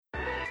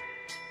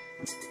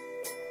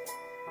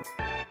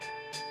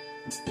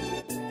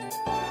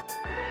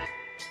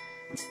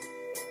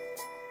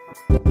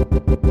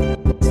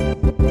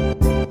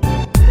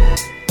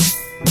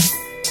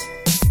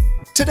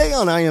Today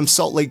on I Am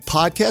Salt Lake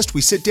podcast, we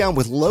sit down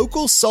with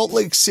local Salt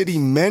Lake City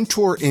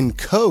mentor and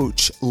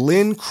coach,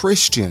 Lynn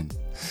Christian.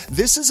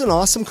 This is an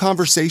awesome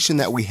conversation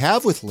that we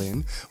have with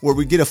Lynn, where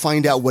we get to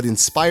find out what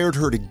inspired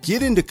her to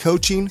get into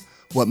coaching,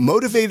 what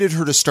motivated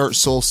her to start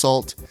Soul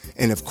Salt,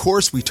 and of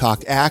course, we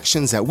talk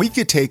actions that we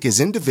could take as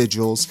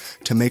individuals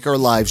to make our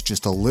lives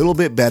just a little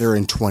bit better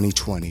in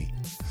 2020.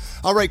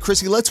 All right,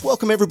 Chrissy, let's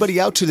welcome everybody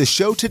out to the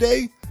show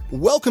today.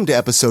 Welcome to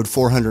episode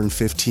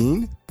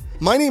 415.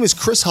 My name is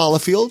Chris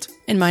Hollifield.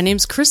 And my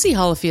name's Chrissy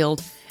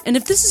Hollifield. And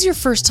if this is your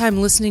first time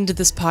listening to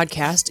this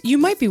podcast, you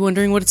might be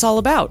wondering what it's all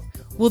about.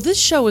 Well, this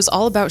show is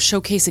all about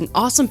showcasing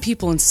awesome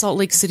people in Salt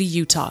Lake City,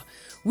 Utah.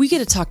 We get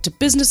to talk to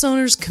business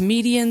owners,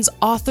 comedians,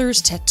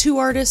 authors, tattoo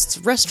artists,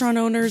 restaurant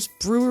owners,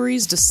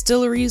 breweries,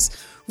 distilleries,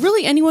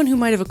 really anyone who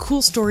might have a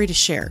cool story to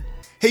share.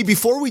 Hey,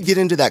 before we get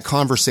into that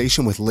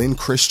conversation with Lynn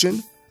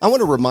Christian, I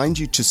want to remind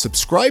you to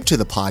subscribe to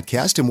the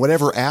podcast in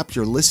whatever app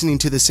you're listening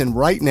to this in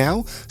right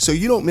now so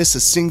you don't miss a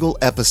single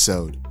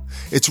episode.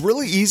 It's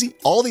really easy.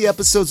 All the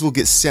episodes will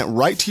get sent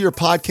right to your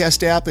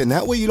podcast app, and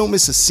that way you don't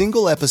miss a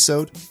single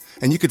episode.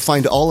 And you can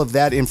find all of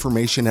that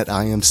information at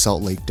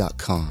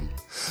iamsaltlake.com.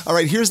 All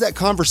right, here's that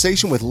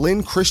conversation with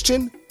Lynn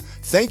Christian.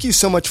 Thank you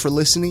so much for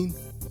listening.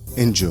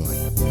 Enjoy.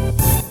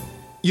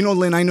 You know,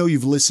 Lynn, I know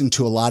you've listened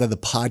to a lot of the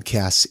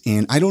podcasts,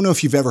 and I don't know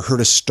if you've ever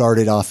heard us start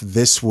it off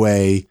this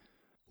way.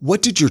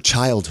 What did your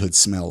childhood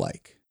smell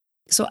like?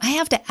 So I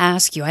have to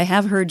ask you, I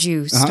have heard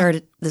you start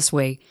it this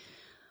way.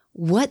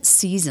 What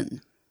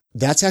season?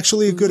 That's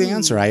actually a good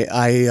answer.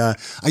 I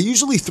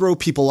usually throw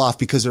people off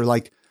because they're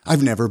like,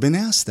 I've never been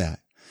asked that.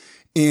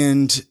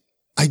 And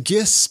I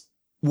guess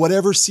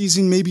whatever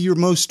season maybe you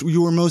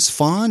were most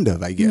fond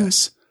of, I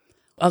guess.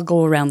 I'll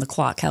go around the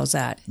clock. How's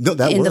that? No,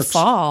 that In works. the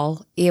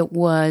fall, it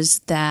was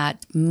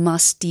that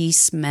musty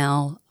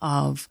smell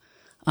of,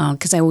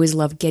 because I always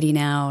loved getting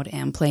out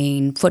and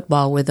playing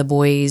football with the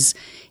boys,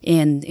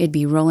 and it'd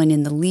be rolling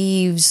in the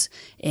leaves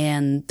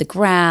and the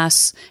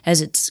grass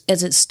as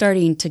it's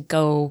starting to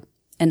go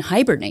and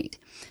hibernate.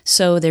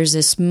 So there's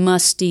this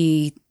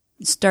musty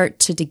start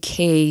to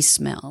decay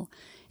smell.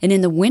 And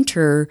in the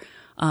winter,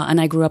 and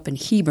I grew up in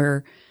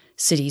Heber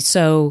City,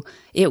 so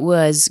it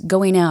was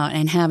going out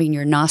and having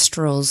your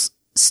nostrils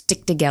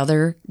stick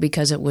together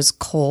because it was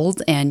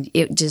cold and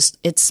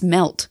it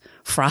smelt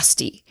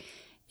frosty.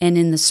 And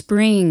in the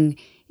spring,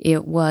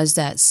 it was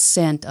that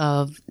scent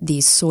of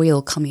the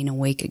soil coming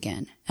awake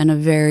again and a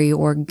very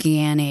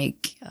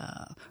organic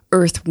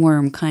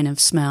earthworm kind of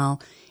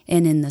smell.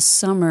 And in the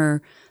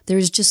summer,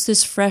 there's just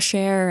this fresh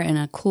air and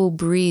a cool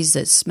breeze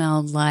that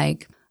smelled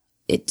like,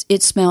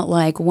 it smelled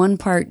like 1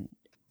 part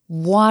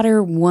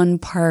water, 1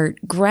 part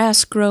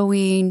grass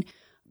growing,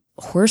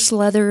 horse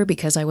leather,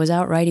 because I was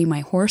out riding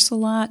my horse a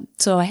lot.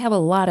 So I have a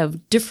lot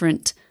of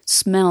different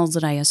smells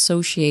that I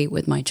associate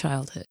with my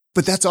childhood.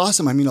 But that's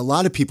awesome. I mean, a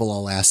lot of people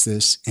all ask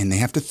this and they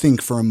have to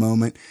think for a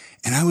moment.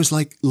 And I was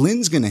like,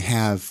 Lynn's going to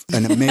have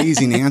an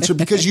amazing answer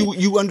because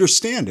you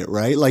understand it,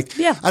 right? Like,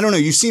 yeah. I don't know.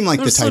 You seem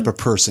like the type of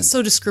person.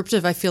 So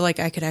descriptive. I feel like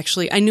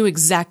I knew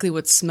exactly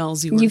what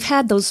smells you were. You've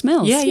had those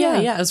smells. Yeah.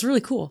 It was really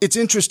cool. It's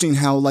interesting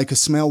how like a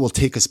smell will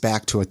take us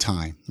back to a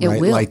time, right?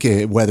 It will. Like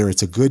whether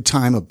it's a good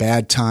time, a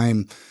bad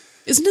time.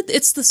 Isn't it?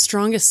 It's the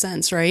strongest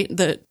sense, right?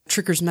 That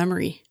triggers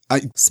memory.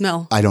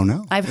 Smell. I don't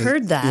know. I've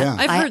heard that. Yeah.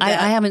 I've heard that.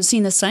 I haven't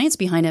seen the science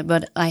behind it,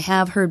 but I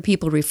have heard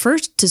people refer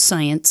to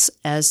science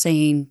as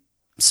saying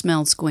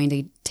smell's going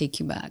to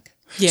take you back.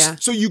 Yeah.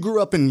 So you grew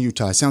up in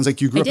Utah. It sounds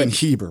like you grew up in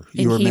Heber.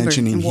 You were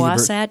mentioning in Heber.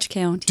 Wasatch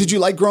County. Did you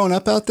like growing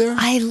up out there?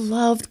 I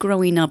loved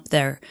growing up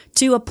there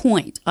to a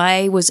point.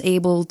 I was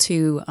able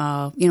to,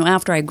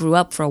 after I grew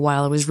up for a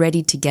while, I was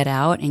ready to get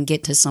out and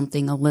get to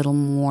something a little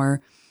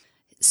more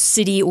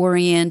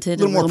city-oriented,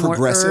 a little more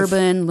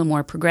urban, a little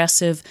more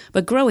progressive.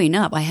 But growing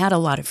up, I had a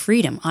lot of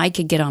freedom. I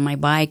could get on my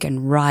bike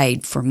and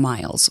ride for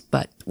miles.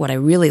 But what I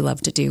really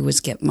loved to do was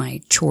get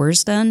my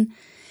chores done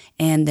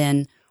and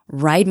then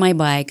ride my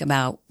bike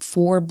about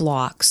 4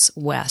 blocks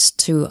west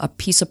to a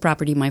piece of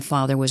property my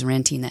father was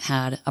renting that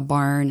had a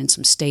barn and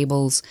some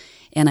stables,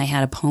 and I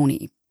had a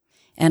pony.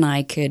 And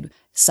I could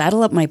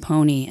saddle up my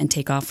pony and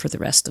take off for the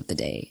rest of the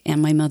day. And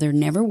my mother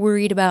never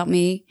worried about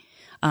me.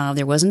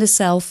 There wasn't a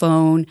cell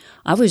phone.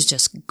 I was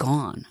just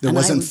gone. There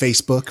wasn't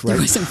Facebook, right? There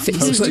wasn't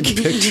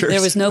Facebook. There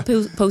was no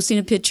posting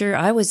a picture.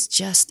 I was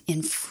just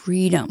in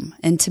freedom.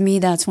 And to me,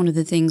 that's one of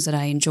the things that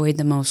I enjoyed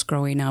the most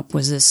growing up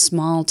was this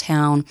small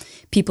town.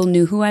 People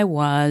knew who I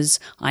was.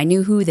 I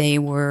knew who they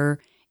were.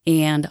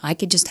 And I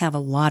could just have a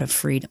lot of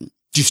freedom.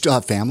 Do you still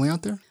have family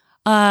out there?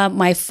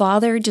 My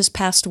father just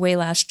passed away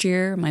last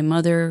year. My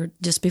mother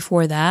just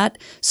before that.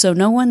 So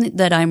no one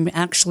that I'm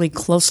actually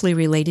closely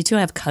related to.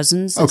 I have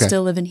cousins that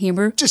still live in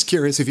Heber. Just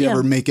curious if you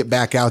ever make it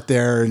back out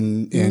there.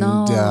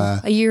 No,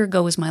 a year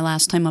ago was my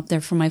last time up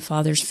there for my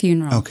father's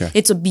funeral. Okay.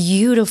 It's a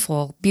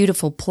beautiful,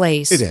 beautiful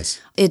place. It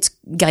is. It's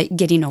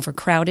getting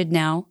overcrowded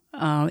now.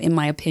 in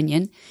my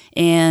opinion.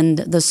 And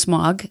the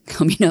smog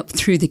coming up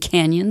through the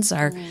canyons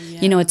are,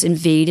 it's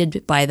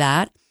invaded by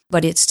that.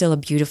 But it's still a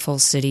beautiful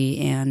city.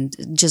 And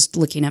just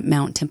looking at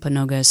Mount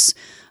Timpanogos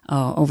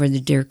over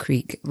the Deer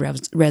Creek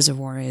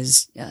Reservoir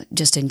is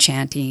just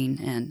enchanting.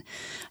 And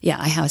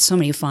I have so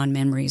many fond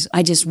memories.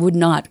 I just would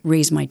not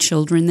raise my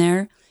children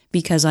there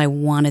because I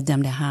wanted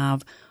them to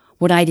have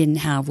what I didn't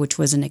have, which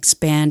was an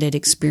expanded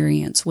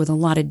experience with a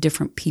lot of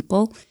different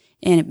people.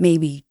 And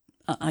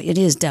it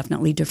is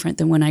definitely different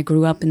than when I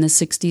grew up in the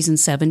 60s and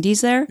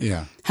 70s there.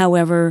 Yeah.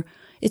 However,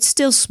 it's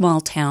still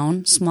small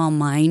town,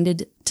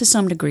 small-minded to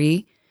some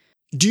degree.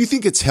 Do you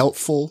think it's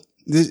helpful?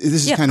 This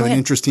is kind of an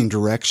interesting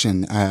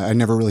direction. I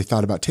never really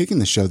thought about taking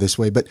the show this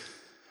way, but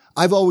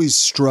I've always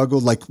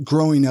struggled, like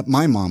growing up,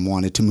 my mom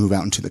wanted to move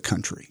out into the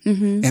country.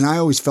 Mm-hmm. And I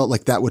always felt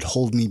like that would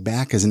hold me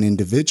back as an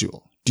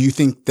individual. Do you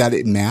think that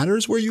it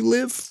matters where you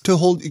live to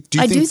hold?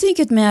 I do think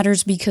it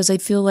matters because I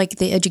feel like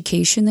the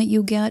education that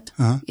you get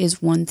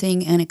is one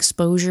thing and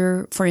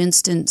exposure. For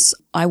instance,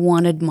 I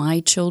wanted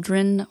my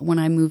children, when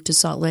I moved to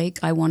Salt Lake,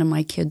 I wanted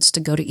my kids to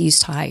go to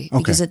East High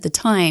because at the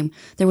time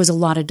there was a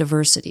lot of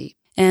diversity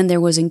and there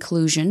was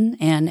inclusion.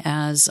 And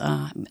as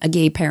a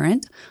gay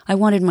parent, I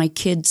wanted my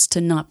kids to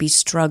not be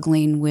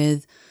struggling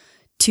with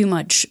too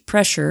much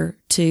pressure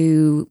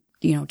to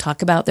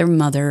talk about their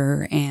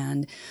mother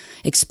and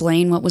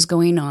explain what was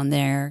going on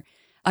there.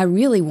 I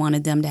really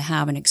wanted them to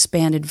have an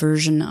expanded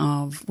version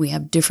of, we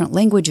have different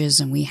languages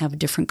and we have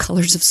different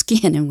colors of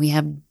skin and we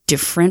have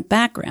different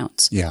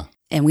backgrounds. Yeah.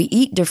 And we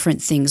eat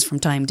different things from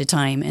time to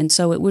time. And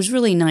so it was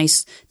really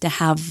nice to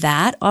have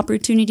that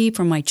opportunity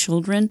for my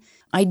children.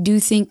 I do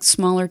think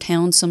smaller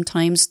towns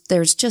sometimes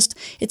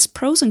it's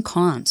pros and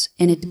cons,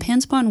 and it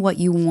depends upon what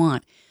you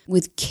want.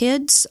 With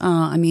kids,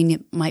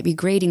 it might be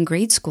great in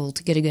grade school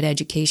to get a good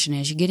education.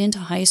 As you get into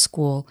high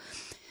school,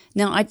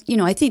 now I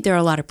think there are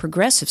a lot of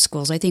progressive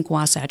schools. I think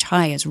Wasatch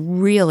High has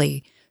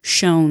really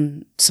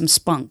shown some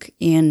spunk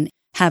in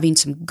having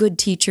some good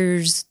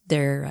teachers.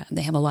 They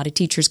have a lot of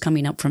teachers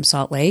coming up from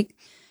Salt Lake.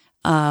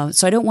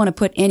 So I don't want to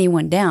put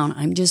anyone down.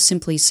 I'm just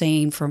simply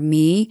saying, for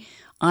me,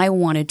 I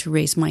wanted to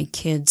raise my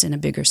kids in a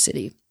bigger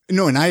city.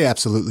 No, and I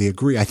absolutely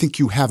agree. I think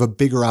you have a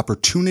bigger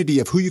opportunity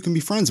of who you can be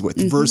friends with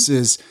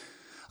versus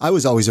I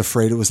was always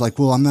afraid. It was like,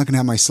 well, I'm not going to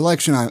have my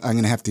selection. I'm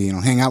going to have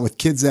to, hang out with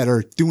kids that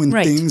are doing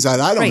things that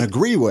I don't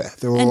agree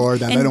with or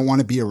that I don't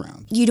want to be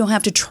around. You don't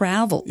have to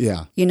travel.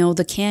 Yeah.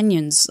 The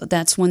canyons,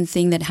 that's one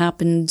thing that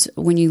happened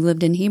when you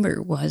lived in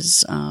Heber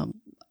was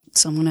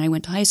someone I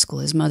went to high school.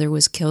 His mother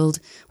was killed.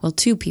 Well,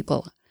 2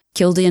 people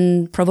killed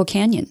in Provo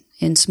Canyon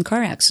in some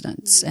car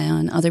accidents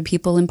and other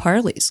people in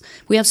Parleys.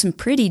 We have some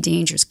pretty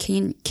dangerous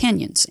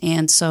canyons.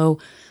 And so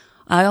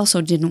I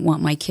also didn't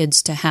want my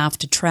kids to have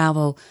to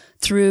travel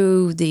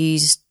through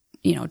these,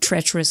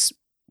 treacherous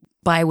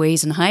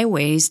byways and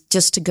highways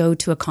just to go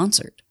to a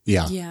concert.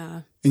 Yeah.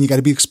 Yeah. And you got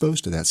to be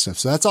exposed to that stuff.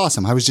 So that's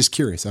awesome. I was just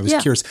curious.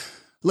 Curious.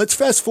 Let's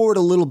fast forward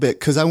a little bit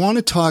because I want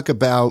to talk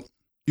about,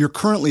 you're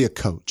currently a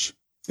coach.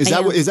 Is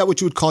that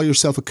what you would call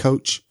yourself, a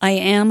coach? I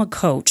am a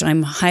coach.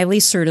 I'm highly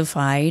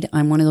certified.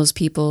 I'm one of those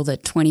people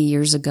that 20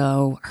 years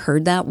ago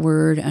heard that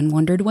word and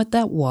wondered what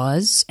that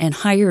was and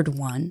hired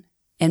one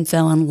and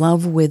fell in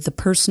love with the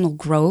personal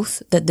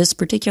growth that this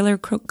particular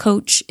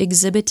coach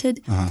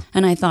exhibited.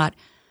 And I thought,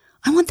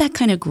 I want that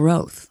kind of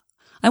growth.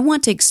 I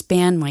want to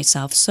expand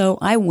myself. So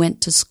I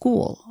went to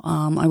school.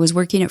 I was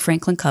working at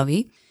Franklin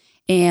Covey.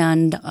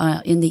 And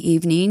in the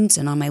evenings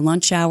and on my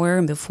lunch hour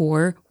and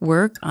before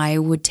work, I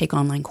would take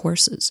online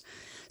courses.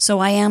 So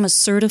I am a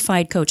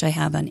certified coach. I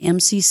have an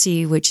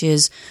MCC, which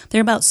is, there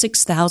are about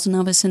 6,000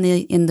 of us in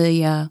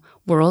the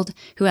world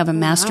who have a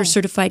master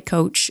certified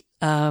coach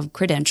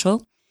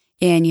credential.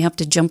 And you have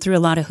to jump through a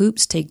lot of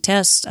hoops, take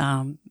tests,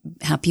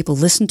 have people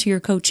listen to your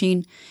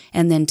coaching.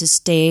 And then to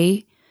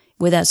stay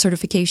with that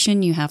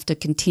certification, you have to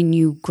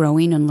continue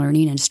growing and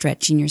learning and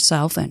stretching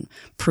yourself and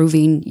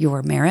proving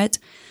your merit.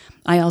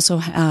 I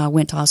also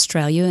went to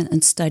Australia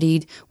and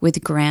studied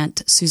with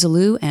Grant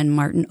Suzalu and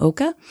Martin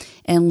Oka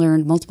and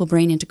learned multiple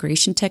brain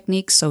integration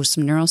techniques, so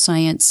some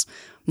neuroscience,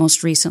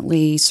 most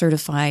recently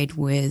certified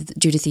with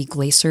Judith E.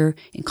 Glaser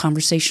in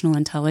conversational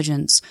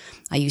intelligence.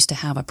 I used to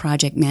have a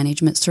project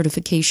management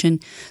certification.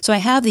 So I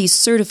have these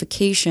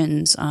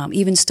certifications,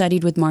 even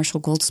studied with Marshall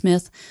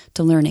Goldsmith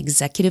to learn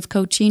executive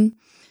coaching.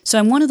 So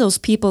I'm one of those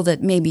people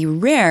that may be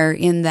rare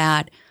in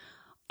that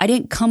I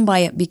didn't come by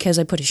it because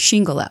I put a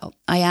shingle out.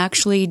 I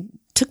actually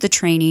took the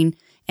training,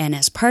 and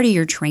as part of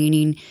your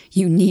training,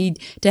 you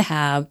need to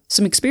have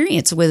some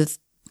experience with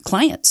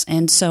clients.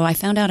 And so I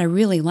found out I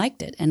really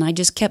liked it, and I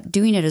just kept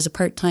doing it as a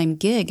part-time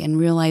gig and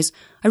realized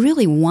I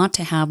really want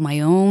to have my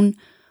own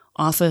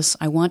office.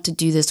 I want to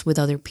do this with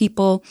other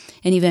people,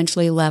 and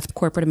eventually left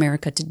corporate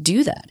America to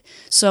do that.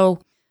 So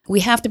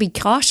we have to be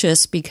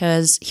cautious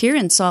because here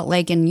in Salt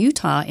Lake and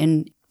Utah,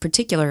 in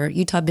particular,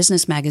 Utah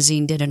Business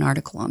Magazine did an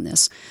article on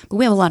this. But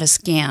we have a lot of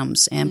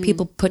scams, and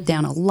people put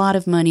down a lot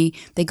of money.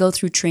 They go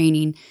through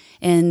training,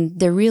 and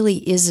there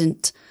really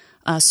isn't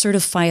a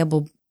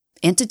certifiable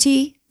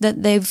entity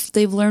that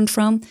they've learned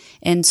from.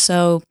 And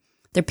so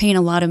they're paying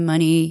a lot of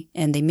money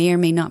and they may or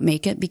may not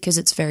make it because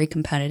it's very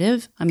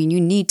competitive. I mean,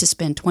 you need to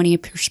spend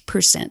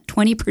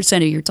 20%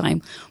 of your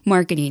time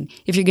marketing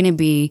if you're going to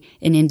be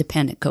an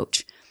independent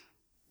coach.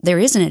 There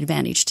is an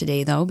advantage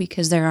today, though,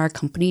 because there are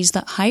companies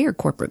that hire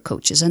corporate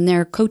coaches, and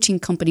there are coaching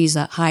companies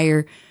that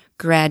hire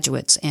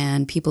graduates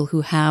and people who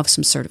have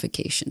some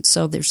certifications.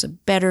 So there's a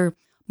better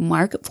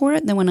market for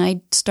it than when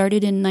I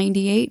started in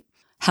 98.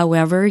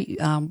 However,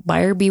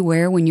 buyer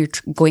beware when you're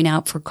going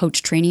out for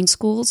coach training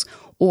schools,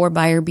 or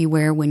buyer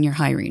beware when you're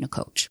hiring a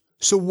coach.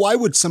 So why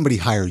would somebody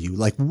hire you?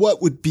 Like,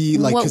 what would be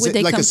like, What would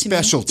they like come a to me?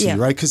 specialty, Yeah.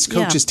 right? Because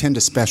coaches tend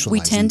to specialize.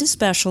 We tend to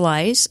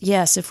specialize.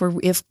 Yes. If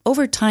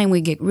over time we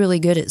get really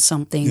good at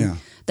something,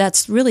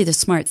 that's really the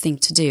smart thing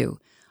to do.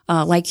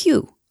 Like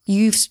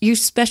you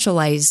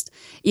specialized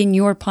in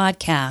your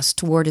podcast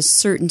toward a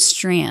certain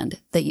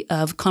strand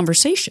of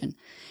conversation.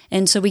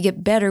 And so we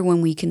get better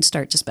when we can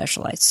start to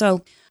specialize.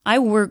 So I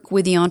work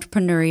with the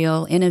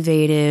entrepreneurial,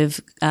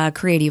 innovative,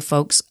 creative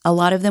folks. A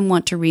lot of them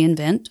want to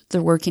reinvent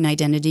their working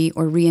identity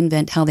or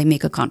reinvent how they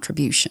make a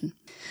contribution.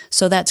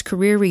 So that's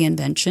career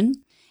reinvention.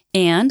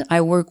 And I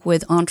work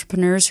with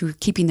entrepreneurs who are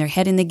keeping their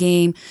head in the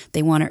game.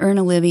 They want to earn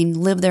a living,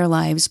 live their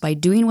lives by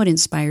doing what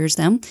inspires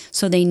them.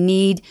 So they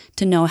need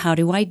to know, how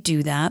do I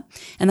do that?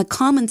 And the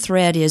common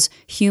thread is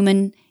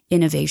human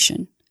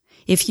innovation.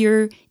 If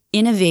you're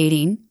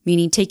innovating,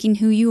 meaning taking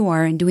who you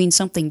are and doing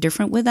something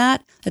different with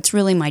that, that's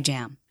really my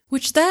jam.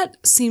 Which that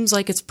seems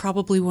like it's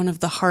probably one of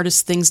the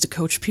hardest things to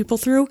coach people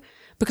through,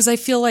 because I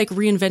feel like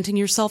reinventing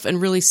yourself and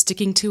really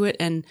sticking to it,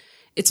 and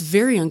it's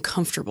very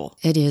uncomfortable.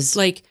 It is.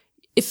 Like,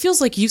 it feels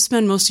like you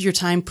spend most of your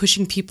time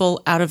pushing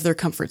people out of their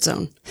comfort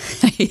zone.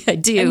 I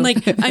do. And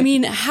like, I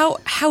mean,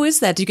 how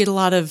is that? Do you get a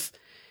lot of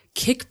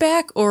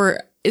kickback,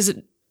 or is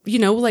it,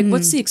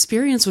 what's the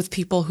experience with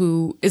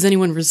people is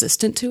anyone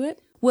resistant to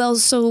it? Well,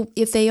 so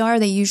if they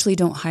are, they usually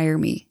don't hire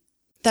me.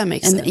 That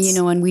makes sense.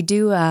 And we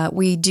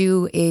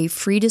do a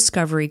free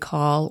discovery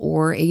call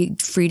or a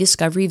free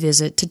discovery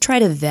visit to try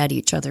to vet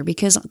each other,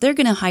 because they're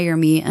going to hire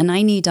me and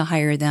I need to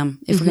hire them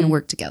if we're going to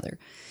work together.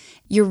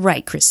 You're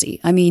right,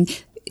 Chrissy. I mean,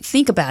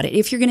 think about it.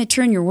 If you're going to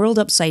turn your world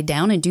upside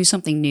down and do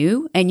something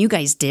new, and you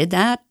guys did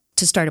that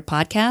to start a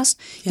podcast,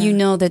 you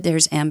know that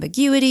there's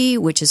ambiguity,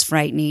 which is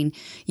frightening.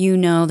 You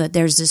know that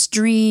there's this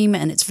dream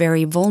and it's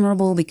very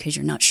vulnerable because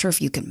you're not sure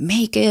if you can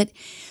make it.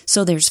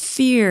 So there's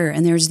fear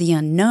and there's the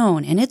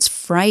unknown, and it's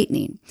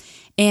frightening.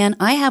 And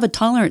I have a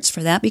tolerance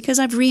for that because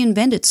I've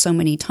reinvented so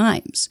many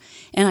times.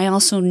 And I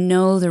also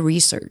know the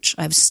research.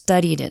 I've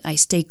studied it. I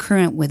stay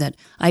current with it.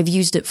 I've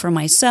used it for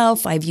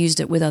myself. I've used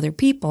it with other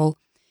people.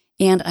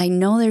 And I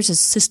know there's a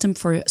system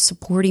for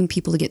supporting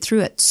people to get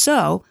through it.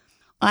 So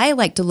I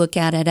like to look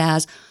at it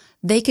as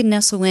they can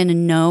nestle in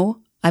and know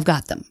I've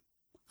got them.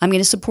 I'm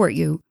going to support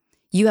you.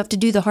 You have to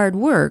do the hard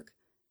work.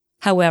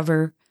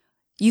 However,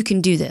 you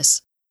can do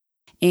this.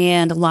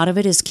 And a lot of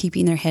it is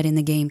keeping their head in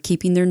the game,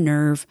 keeping their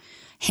nerve,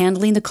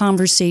 handling the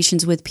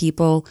conversations with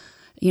people.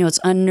 You know, it's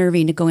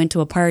unnerving to go into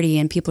a party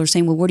and people are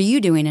saying, well, what are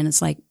you doing? And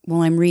it's like,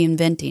 well, I'm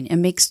reinventing. It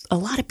makes a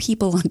lot of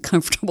people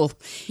uncomfortable.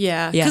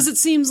 Yeah. Because it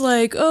seems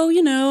like, oh,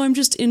 I'm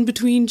just in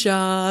between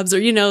jobs, or,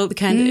 the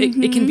kind of,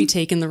 it can be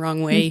taken the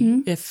wrong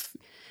way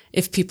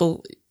if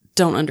people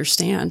don't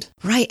understand.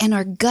 Right. And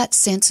our gut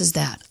senses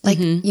that. Like,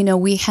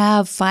 we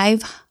have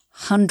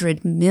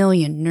 500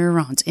 million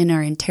neurons in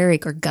our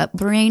enteric or gut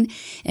brain,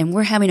 and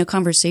we're having a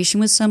conversation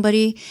with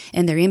somebody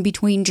and they're in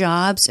between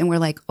jobs and we're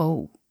like,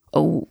 oh.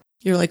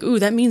 You're like, ooh,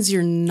 that means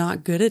you're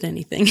not good at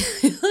anything.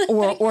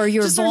 or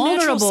you're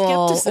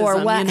vulnerable,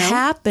 or what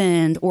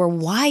happened, or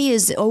why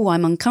is,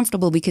 I'm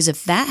uncomfortable because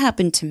if that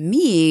happened to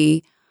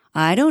me,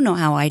 I don't know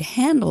how I'd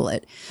handle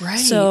it. Right.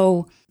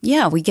 So,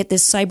 yeah, we get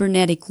this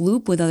cybernetic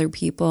loop with other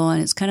people,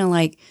 and it's kind of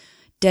like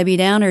Debbie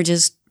Downer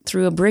just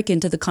threw a brick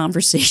into the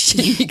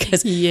conversation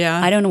because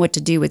I don't know what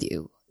to do with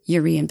you.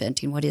 You're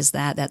reinventing. What is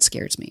that? That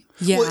scares me.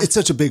 Yeah. Well, it's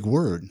such a big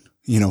word.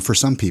 For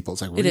some people,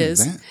 it's like, it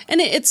is.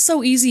 And it's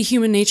so easy,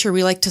 human nature.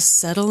 We like to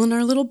settle in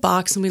our little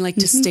box and we like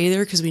to stay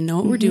there because we know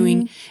what we're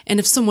doing. And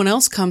if someone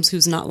else comes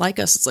who's not like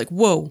us, it's like,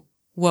 whoa,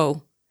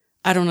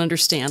 I don't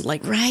understand.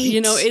 Like, right.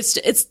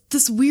 It's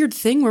this weird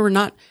thing where we're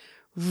not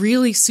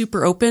really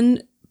super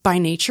open by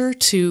nature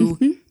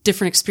to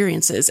different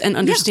experiences and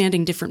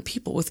understanding different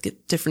people with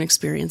different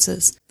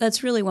experiences.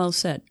 That's really well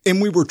said.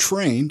 And we were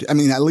trained. I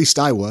mean, at least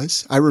I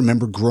was. I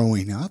remember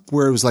growing up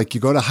where it was like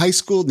you go to high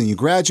school, then you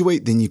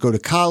graduate, then you go to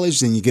college,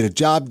 then you get a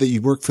job that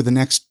you work for the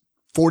next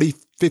 40,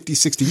 50,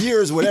 60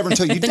 years, whatever,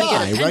 until you then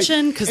die, you get a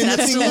pension, because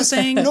that's still a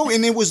thing. No,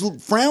 and it was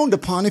frowned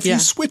upon if you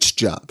switched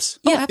jobs.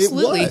 Yeah,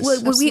 absolutely. It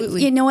was.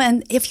 Absolutely.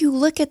 And if you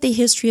look at the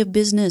history of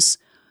business,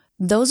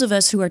 those of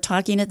us who are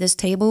talking at this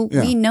table,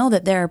 we know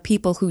that there are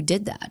people who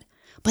did that.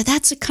 But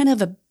that's a kind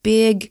of a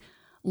big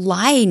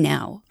lie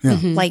now. Yeah.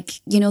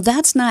 Like,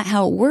 that's not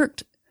how it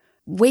worked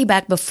way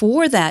back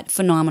before that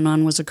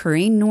phenomenon was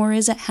occurring, nor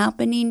is it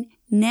happening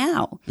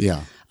now.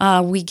 Yeah.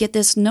 We get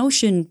this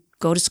notion,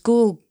 go to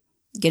school,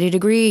 get a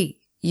degree,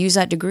 use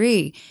that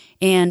degree.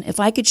 And if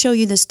I could show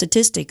you the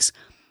statistics,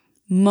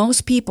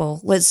 most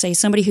people, let's say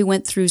somebody who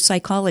went through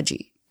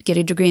psychology, get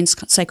a degree in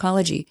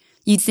psychology.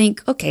 You'd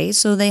think, okay,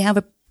 so they have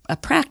a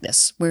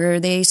practice where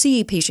they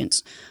see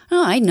patients.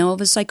 Oh, I know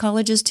of a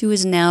psychologist who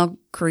is now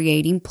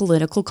creating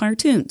political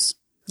cartoons.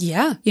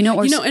 Yeah.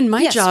 Or, in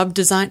my job,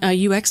 design,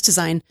 UX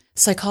design,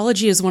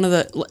 psychology is one of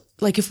the,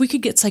 like, if we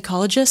could get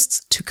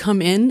psychologists to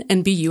come in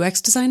and be UX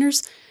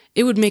designers,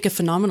 it would make a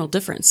phenomenal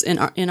difference in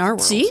our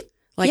world. See?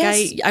 Like,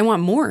 yes. I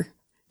want more.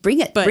 Bring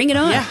it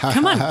on. Yeah,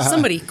 come on,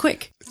 somebody,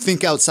 quick.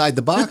 Think outside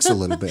the box a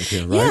little bit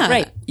here, right? Yeah,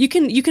 right. You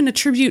can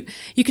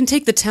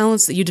take the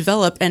talents that you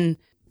develop and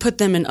put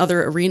them in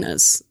other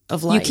arenas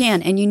of life. You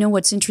can. And you know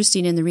what's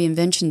interesting in the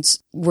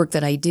reinventions work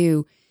that I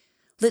do?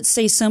 Let's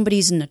say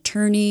somebody's an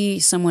attorney,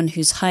 someone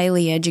who's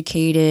highly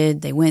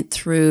educated, they went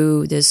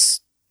through this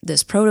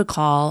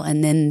protocol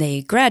and then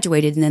they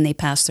graduated and then they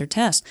passed their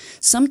test.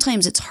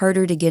 Sometimes it's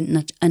harder to get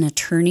an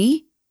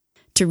attorney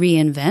to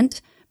reinvent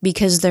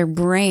because their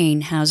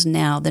brain has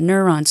now, the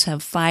neurons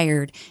have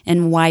fired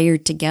and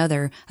wired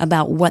together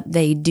about what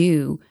they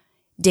do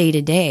day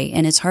to day.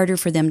 And it's harder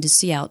for them to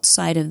see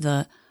outside of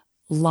the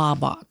law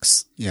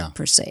box,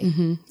 per se.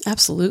 Mm-hmm.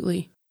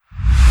 Absolutely.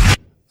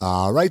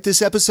 All right,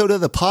 this episode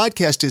of the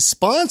podcast is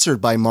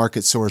sponsored by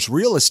Market Source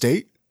Real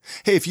Estate.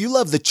 Hey, if you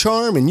love the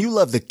charm and you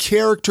love the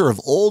character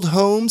of old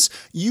homes,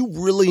 you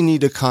really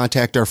need to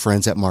contact our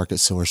friends at Market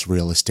Source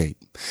Real Estate.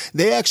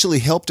 They actually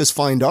helped us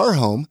find our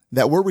home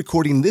that we're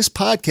recording this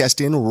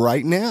podcast in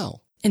right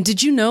now. And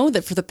did you know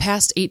that for the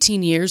past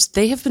 18 years,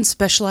 they have been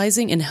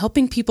specializing in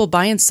helping people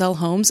buy and sell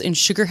homes in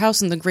Sugar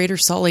House in the greater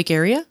Salt Lake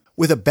area?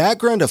 With a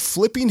background of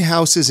flipping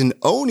houses and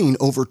owning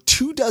over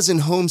 24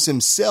 homes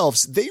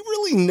themselves, they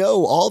really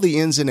know all the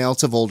ins and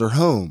outs of older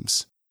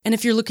homes. And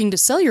if you're looking to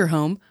sell your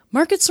home,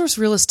 Market Source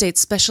Real Estate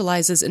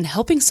specializes in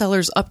helping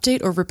sellers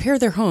update or repair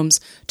their homes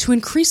to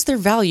increase their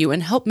value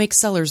and help make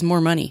sellers more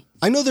money.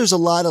 I know there's a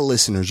lot of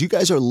listeners. You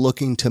guys are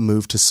looking to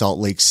move to Salt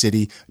Lake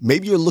City.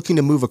 Maybe you're looking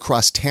to move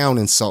across town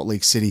in Salt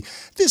Lake City.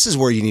 This is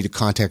where you need to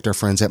contact our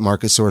friends at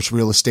Market Source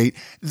Real Estate.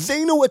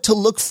 They know what to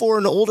look for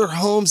in older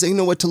homes. They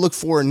know what to look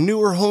for in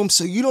newer homes,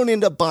 so you don't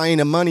end up buying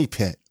a money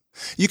pit.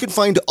 You can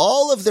find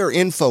all of their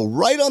info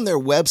right on their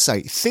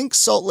website,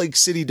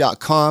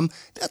 thinksaltlakecity.com.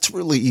 That's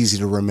really easy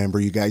to remember,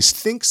 you guys.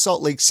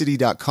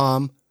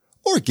 thinksaltlakecity.com,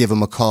 or give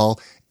them a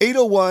call,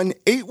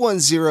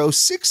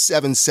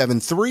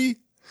 801-810-6773.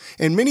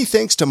 And many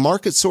thanks to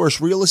Market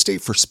Source Real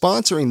Estate for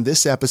sponsoring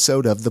this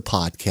episode of the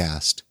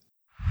podcast.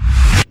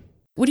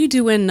 What do you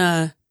do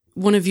when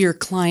one of your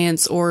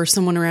clients or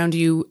someone around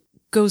you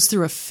goes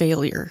through a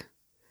failure?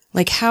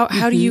 Like, how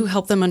do you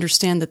help them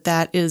understand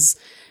that is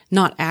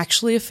not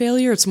actually a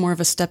failure? It's more of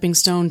a stepping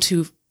stone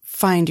to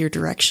find your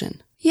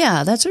direction.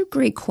 Yeah, that's a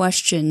great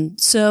question.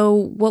 So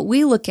what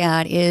we look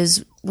at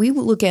is we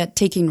look at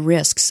taking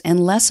risks and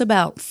less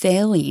about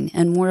failing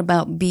and more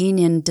about being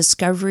in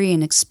discovery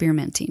and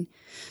experimenting.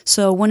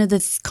 So one of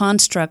the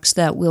constructs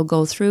that we'll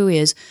go through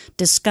is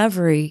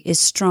discovery is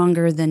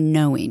stronger than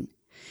knowing.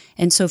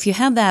 And so if you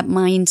have that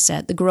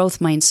mindset, the growth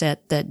mindset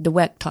that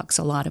Dweck talks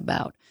a lot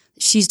about,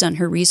 she's done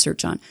her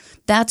research on,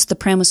 that's the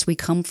premise we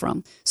come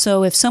from.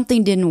 So if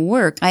something didn't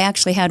work, I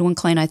actually had one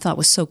client I thought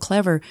was so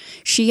clever.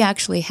 She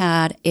actually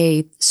had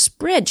a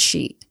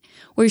spreadsheet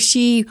where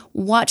she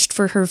watched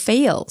for her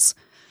fails.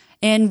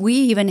 And we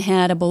even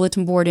had a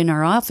bulletin board in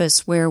our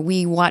office where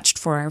we watched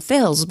for our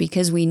fails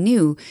because we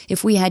knew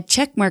if we had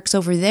check marks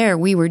over there,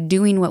 we were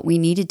doing what we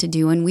needed to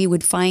do and we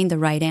would find the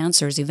right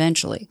answers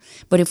eventually.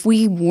 But if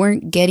we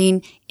weren't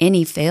getting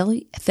any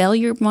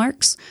failure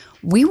marks,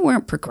 we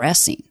weren't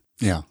progressing.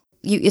 Yeah.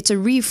 It's a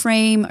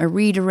reframe, a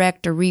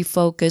redirect, a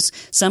refocus.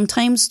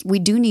 Sometimes we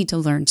do need to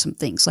learn some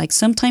things. Like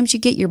sometimes you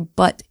get your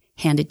butt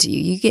handed to you.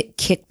 You get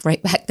kicked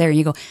right back there and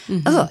you go,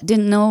 oh,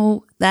 didn't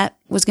know that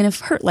was going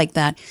to hurt like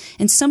that.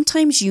 And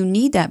sometimes you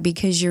need that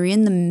because you're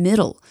in the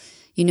middle.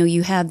 You know,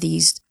 you have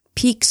these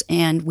peaks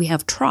and we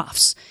have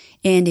troughs.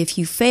 And if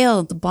you fail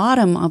at the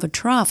bottom of a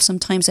trough,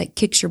 sometimes that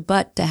kicks your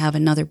butt to have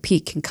another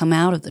peak and come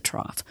out of the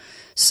trough.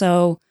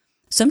 So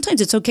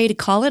sometimes it's okay to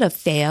call it a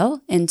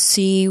fail and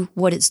see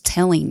what it's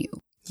telling you.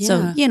 Yeah.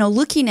 So, you know,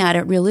 looking at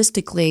it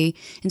realistically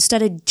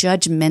instead of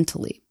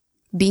judgmentally,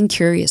 being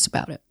curious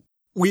about it.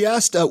 We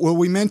asked,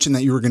 we mentioned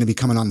that you were going to be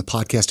coming on the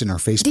podcast in our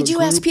Facebook Did you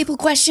group. ask people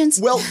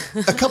questions? Well,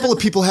 a couple of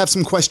people have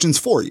some questions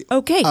for you.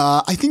 Okay.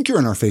 I think you're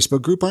in our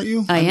Facebook group, aren't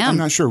you? I am. I'm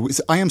not sure.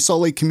 I Am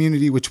Salt Lake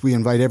Community, which we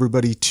invite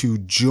everybody to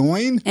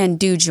join. And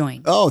do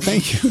join. Oh,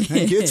 thank you.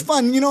 Thank you. It's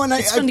fun. You know, and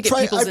I've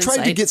tried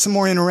to get some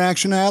more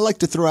interaction. I like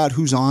to throw out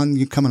who's on,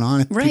 coming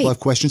on if people have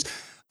questions.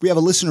 We have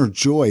a listener,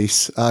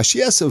 Joyce. She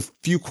has a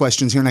few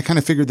questions here, and I kind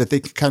of figured that they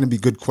could kind of be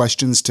good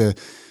questions be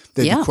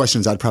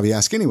questions I'd probably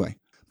ask anyway.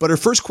 But her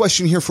first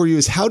question here for you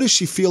is, how does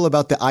she feel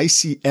about the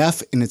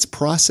ICF and its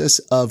process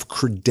of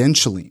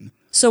credentialing?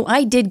 So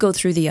I did go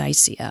through the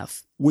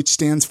ICF. Which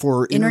stands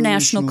for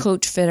International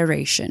Coach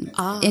Federation.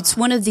 It's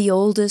one of the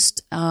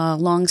oldest,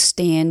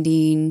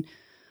 long-standing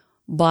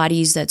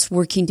bodies that's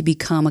working to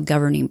become a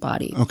governing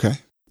body. Okay.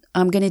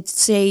 I'm going to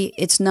say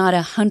it's not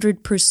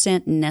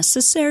 100%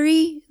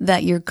 necessary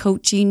that your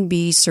coaching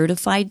be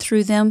certified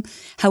through them.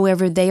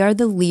 However, they are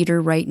the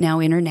leader right now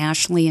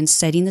internationally in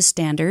setting the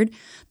standard.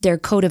 Their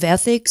code of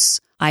ethics,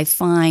 I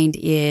find,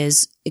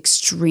 is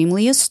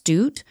extremely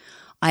astute.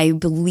 I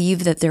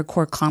believe that their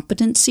core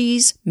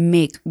competencies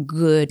make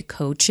good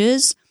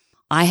coaches.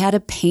 I had a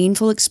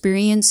painful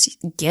experience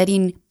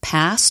getting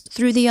passed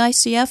through the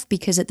ICF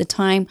because at the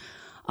time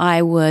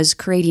I was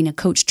creating a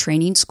coach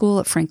training school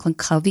at Franklin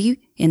Covey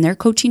in their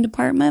coaching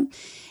department.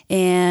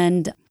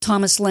 And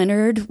Thomas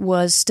Leonard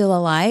was still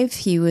alive.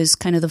 He was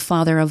kind of the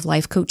father of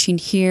life coaching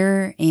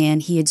here,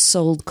 and he had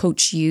sold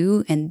Coach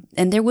U. And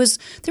there was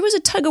a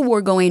tug of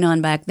war going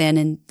on back then,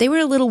 and they were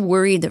a little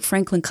worried that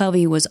Franklin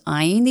Covey was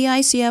eyeing the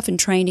ICF and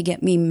trying to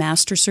get me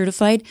master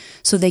certified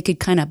so they could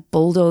kind of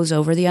bulldoze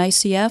over the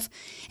ICF.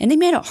 And they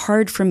made it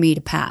hard for me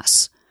to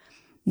pass.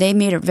 They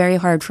made it very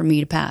hard for me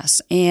to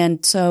pass.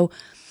 And so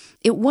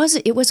it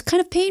was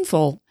kind of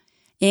painful.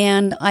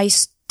 And I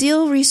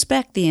still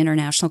respect the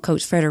International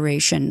Coach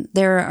Federation.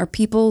 There are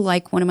people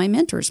like one of my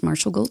mentors,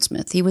 Marshall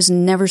Goldsmith. He was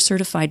never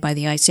certified by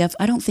the ICF.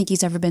 I don't think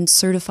he's ever been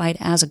certified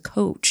as a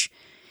coach.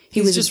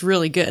 He was just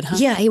really good, huh?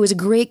 Yeah, he was a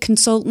great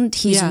consultant.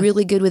 He's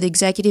really good with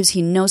executives.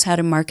 He knows how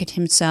to market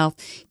himself.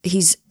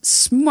 He's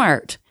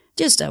smart,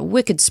 just a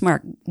wicked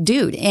smart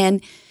dude.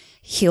 And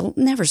he'll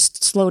never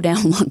slow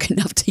down long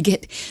enough to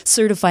get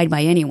certified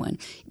by anyone.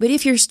 But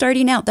if you're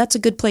starting out, that's a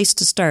good place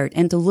to start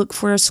and to look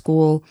for a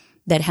school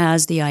that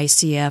has the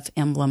ICF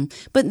emblem.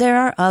 But there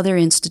are other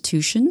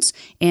institutions.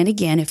 And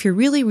again, if you're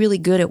really, really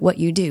good at what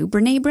you do,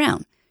 Brene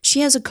Brown,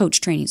 she has a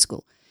coach training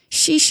school.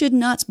 She should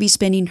not be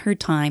spending her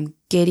time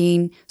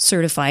getting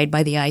certified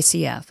by the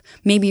ICF.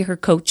 Maybe her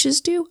coaches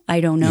do.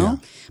 I don't know.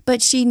 Yeah.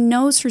 But she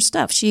knows her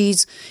stuff. She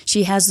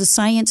has the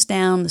science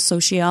down, the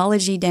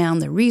sociology down,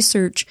 the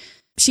research.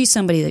 She's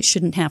somebody that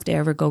shouldn't have to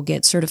ever go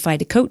get certified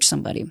to coach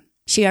somebody.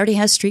 She already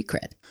has street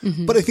cred.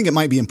 Mm-hmm. But I think it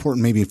might be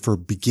important maybe for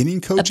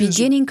beginning coaches. A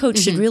beginning coach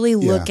should really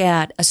look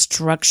at a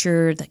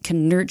structure that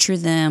can nurture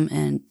them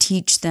and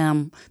teach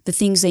them the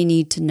things they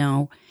need to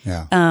know.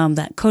 Yeah.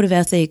 That code of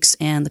ethics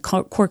and the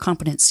core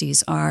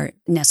competencies are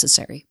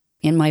necessary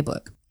in my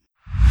book.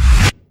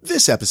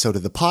 This episode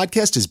of the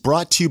podcast is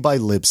brought to you by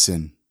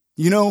Libsyn.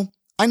 You know,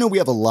 I know we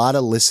have a lot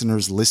of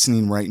listeners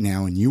listening right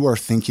now, and you are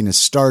thinking of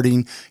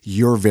starting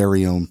your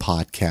very own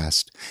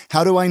podcast.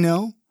 How do I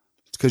know?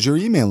 It's because you're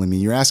emailing me.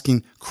 You're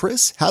asking,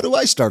 Chris, how do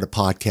I start a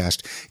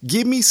podcast?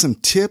 Give me some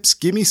tips.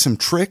 Give me some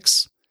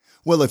tricks.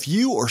 Well, if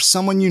you or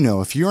someone you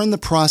know, if you're in the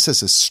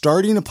process of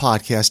starting a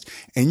podcast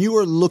and you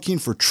are looking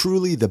for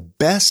truly the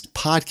best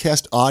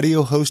podcast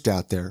audio host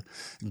out there,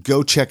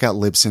 go check out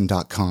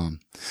Libsyn.com.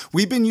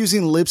 We've been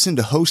using Libsyn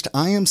to host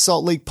I Am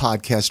Salt Lake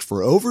podcast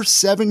for over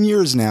 7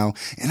 years now,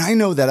 and I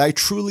know that I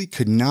truly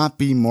could not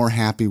be more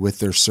happy with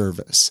their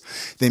service.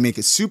 They make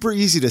it super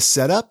easy to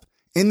set up,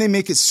 and they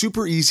make it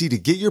super easy to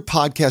get your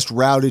podcast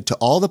routed to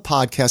all the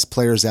podcast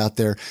players out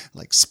there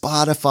like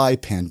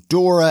Spotify,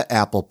 Pandora,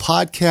 Apple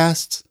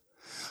Podcasts.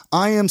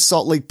 I Am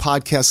Salt Lake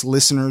podcast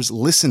listeners,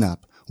 listen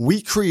up.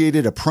 We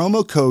created a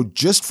promo code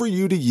just for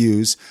you to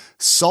use,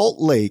 Salt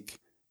Lake.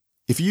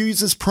 If you use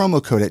this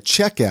promo code at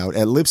checkout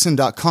at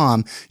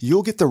Libsyn.com,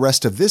 you'll get the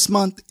rest of this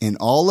month and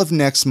all of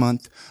next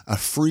month a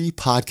free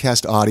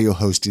podcast audio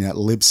hosting at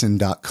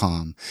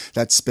Libsyn.com.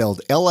 That's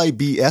spelled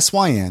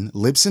Libsyn,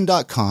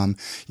 Libsyn.com.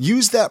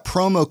 Use that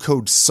promo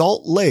code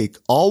Salt Lake,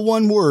 all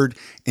one word,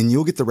 and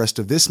you'll get the rest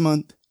of this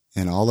month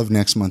and all of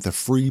next month a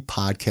free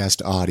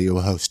podcast audio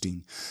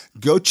hosting.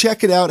 Go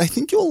check it out. I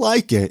think you'll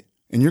like it.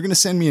 And you're going to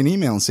send me an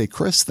email and say,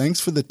 Chris,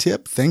 thanks for the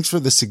tip. Thanks for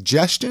the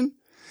suggestion.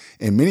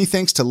 And many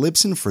thanks to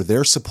Libsyn for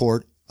their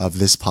support of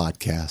this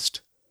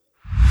podcast.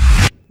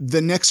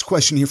 The next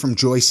question here from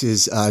Joyce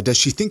is, does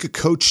she think a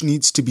coach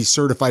needs to be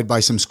certified by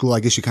some school?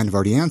 I guess you kind of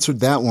already answered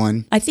that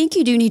one. I think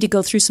you do need to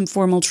go through some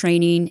formal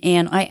training.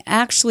 And I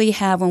actually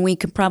have, and we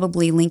could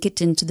probably link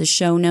it into the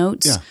show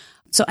notes. Yeah.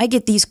 So I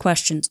get these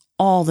questions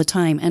all the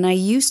time. And I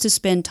used to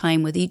spend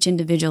time with each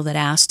individual that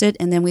asked it.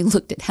 And then we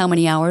looked at how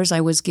many hours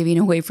I was giving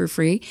away for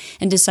free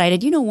and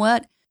decided, you know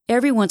what?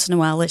 Every once in a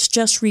while, let's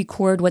just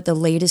record what the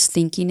latest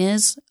thinking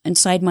is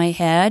inside my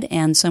head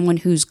and someone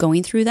who's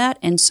going through that.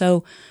 And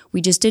so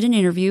we just did an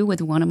interview with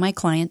one of my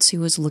clients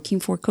who was looking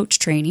for coach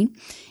training.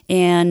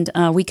 And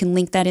we can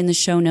link that in the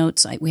show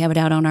notes. We have it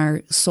out on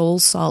our Soul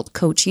Salt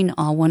Coaching,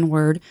 all one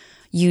word,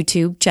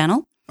 YouTube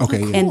channel. Okay.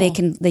 Cool. And they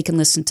can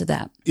listen to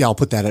that. Yeah, I'll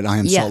put that at I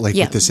Am Salt Lake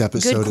with this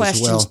episode Good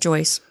questions, as well.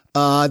 Joyce.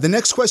 The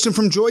next question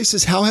from Joyce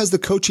is, how has the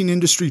coaching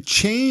industry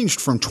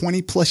changed from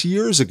 20 plus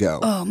years ago?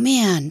 Oh,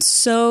 man,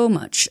 so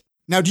much.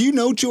 Now, do you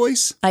know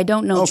Joyce? I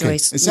don't know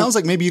Joyce. It sounds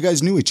like maybe you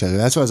guys knew each other.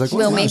 That's why I was like,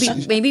 well,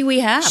 maybe we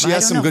have. She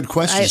has some good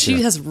questions.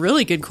 She has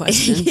really good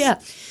questions. Yeah.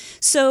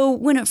 So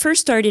when it first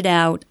started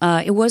out,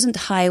 it wasn't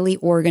highly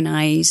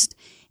organized,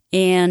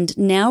 and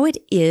now it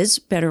is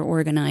better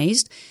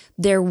organized.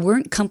 There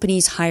weren't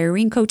companies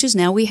hiring coaches.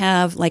 Now we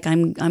have, like,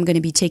 I'm going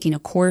to be taking a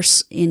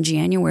course in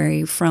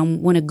January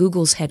from one of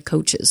Google's head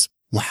coaches.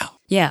 Wow.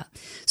 Yeah.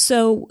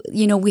 So,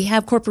 we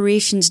have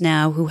corporations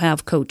now who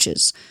have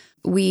coaches.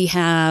 We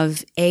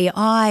have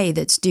AI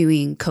that's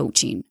doing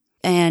coaching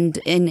and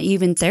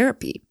even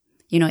therapy.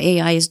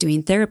 AI is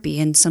doing therapy,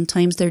 and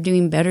sometimes they're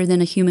doing better than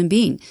a human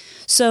being.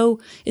 So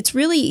it's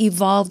really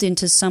evolved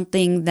into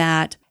something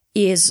that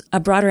is a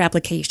broader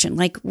application.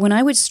 Like when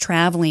I was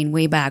traveling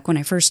way back when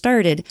I first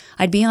started,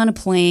 I'd be on a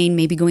plane,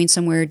 maybe going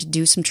somewhere to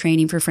do some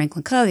training for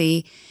Franklin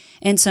Covey,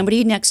 and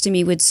somebody next to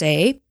me would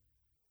say,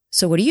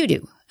 "So what do you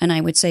do?" And I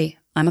would say,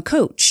 "I'm a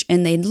coach."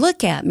 And they'd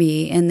look at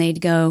me and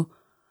they'd go,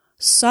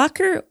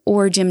 "Soccer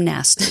or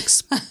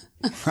gymnastics?"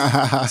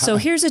 So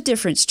here's a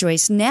difference,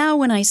 Joyce. Now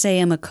when I say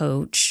I'm a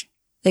coach,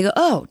 they go,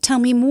 "Oh, tell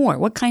me more.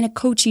 What kind of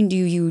coaching do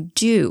you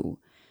do?"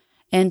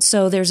 And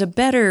so there's a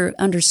better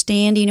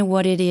understanding of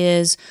what it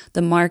is.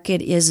 The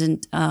market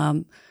isn't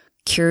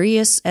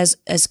curious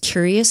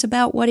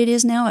about what it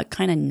is now. It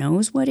kind of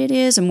knows what it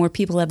is, and more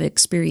people have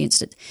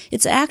experienced it.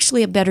 It's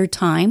actually a better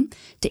time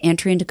to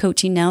enter into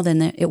coaching now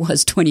than it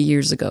was 20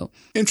 years ago.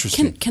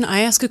 Interesting. Can I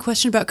ask a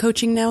question about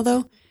coaching now,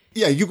 though?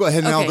 Yeah, you go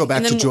ahead, and I'll go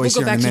back to Joyce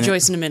We'll go back in a minute. to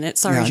Joyce in a minute.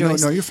 Sorry,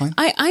 Joyce. No, you're fine.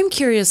 I'm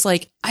curious,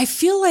 I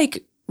feel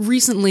like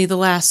recently, the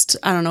last,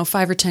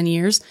 5 or 10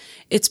 years,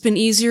 it's been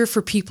easier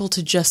for people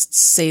to just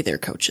say they're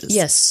coaches.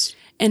 Yes.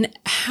 And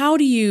how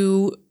do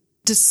you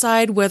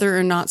decide whether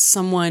or not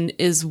someone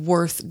is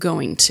worth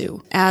going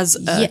to as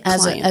a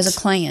client? As a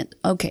client.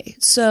 Okay.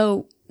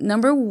 So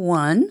number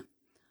one,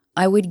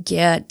 I would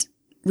get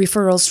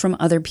referrals from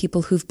other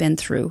people who've been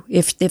through.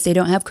 If they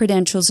don't have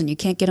credentials and you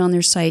can't get on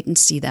their site and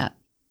see that.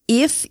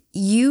 If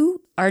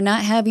you are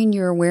not having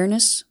your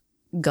awareness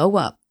go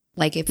up,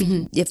 like if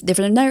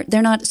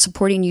they're not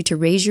supporting you to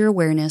raise your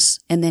awareness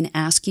and then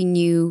asking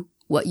you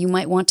what you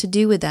might want to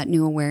do with that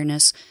new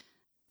awareness,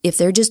 if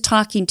they're just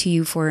talking to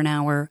you for an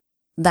hour,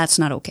 that's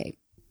not okay.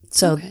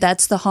 So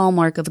that's the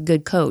hallmark of a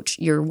good coach.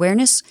 Your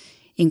awareness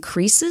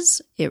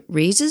increases, it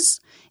raises,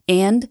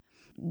 and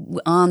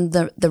on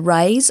the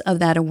rise of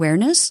that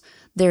awareness,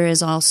 there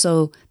is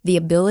also the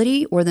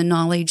ability or the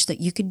knowledge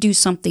that you could do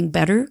something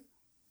better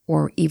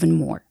or even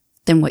more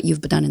than what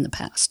you've done in the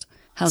past.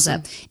 How's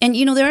that? And,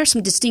 there are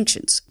some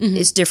distinctions. Mm-hmm.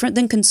 It's different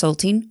than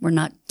consulting. We're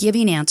not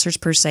giving answers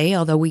per se,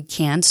 although we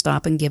can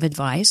stop and give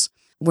advice.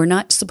 We're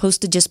not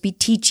supposed to just be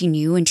teaching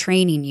you and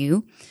training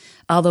you,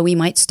 although we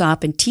might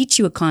stop and teach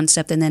you a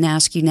concept and then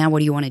ask you, now, what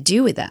do you want to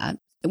do with that?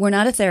 We're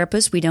not a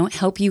therapist. We don't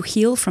help you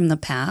heal from the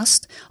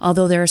past,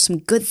 although there are some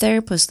good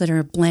therapists that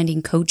are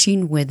blending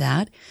coaching with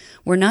that.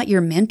 We're not your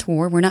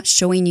mentor. We're not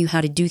showing you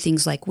how to do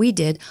things like we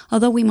did,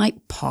 although we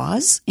might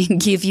pause and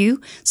give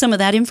you some of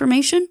that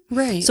information.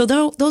 Right. So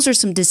those are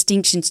some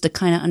distinctions to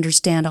kind of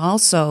understand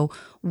also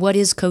what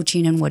is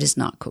coaching and what is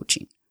not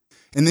coaching.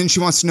 And then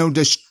she wants to know,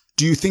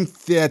 do you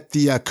think that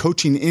the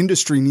coaching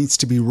industry needs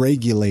to be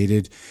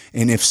regulated?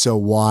 And if so,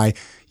 why?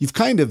 You've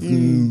kind of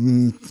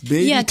kind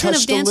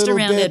of danced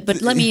around it,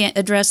 but let me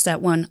address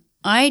that one.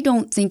 I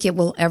don't think it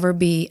will ever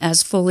be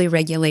as fully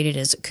regulated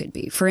as it could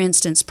be. For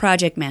instance,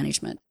 project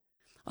management.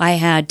 I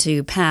had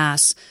to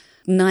pass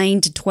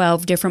 9 to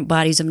 12 different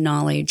bodies of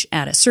knowledge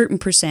at a certain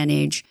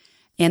percentage,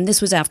 and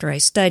this was after I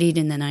studied,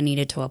 and then I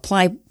needed to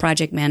apply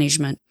project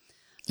management.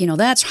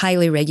 That's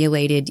highly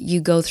regulated. You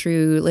go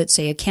through, let's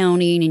say,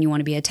 accounting, and you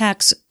want to be a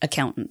tax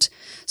accountant.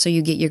 So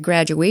you get your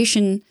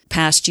graduation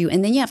past you,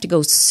 and then you have to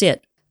go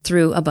sit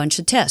through a bunch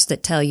of tests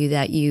that tell you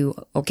that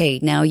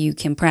now you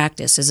can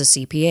practice as a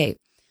CPA.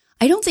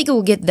 I don't think it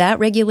will get that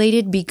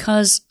regulated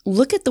because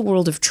look at the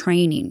world of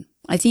training.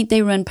 I think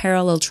they run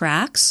parallel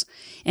tracks,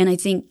 and I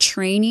think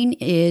training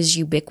is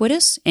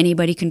ubiquitous.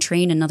 Anybody can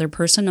train another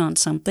person on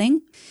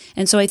something.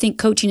 And so I think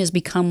coaching has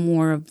become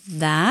more of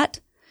that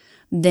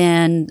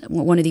than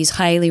one of these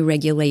highly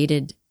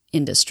regulated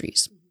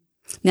industries.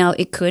 Now,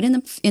 it could in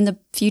the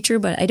future,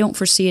 but I don't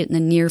foresee it in the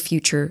near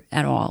future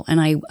at all. And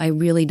I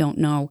really don't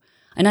know.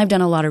 And I've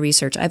done a lot of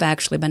research. I've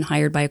actually been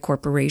hired by a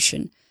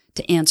corporation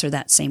to answer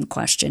that same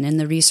question. And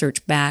the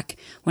research back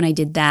when I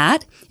did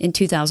that in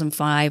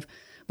 2005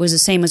 was the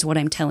same as what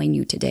I'm telling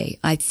you today.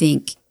 I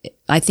think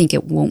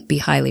it won't be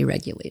highly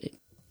regulated.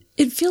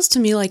 It feels to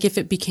me like if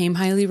it became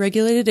highly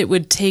regulated, it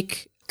would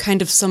take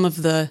kind of some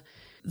of the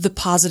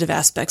positive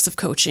aspects of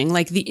coaching,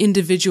 like the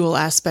individual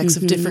aspects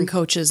of different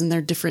coaches and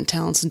their different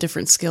talents and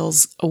different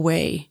skills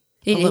away.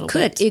 It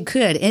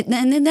could.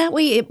 And in that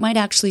way, it might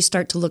actually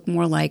start to look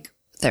more like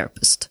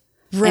therapist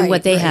and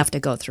what they have to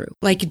go through.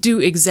 Like do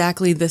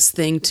exactly this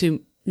thing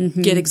to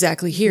get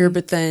exactly here,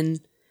 but then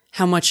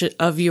how much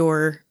of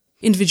your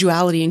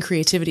individuality and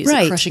creativity is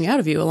it crushing out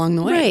of you along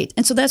the way. Right.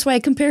 And so that's why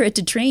I compare it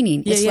to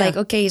training. It's like,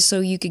 okay,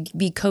 so you could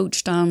be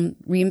coached on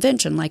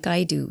reinvention like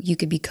I do. You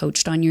could be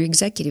coached on your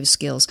executive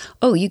skills.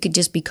 Oh, you could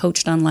just be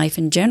coached on life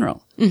in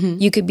general. Mm-hmm.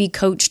 You could be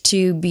coached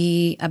to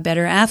be a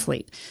better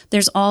athlete.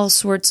 There's all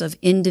sorts of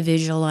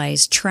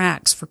individualized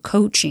tracks for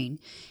coaching,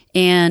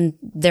 and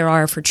there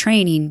are for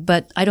training,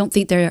 but I don't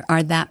think there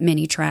are that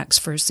many tracks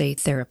for, say,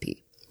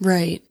 therapy.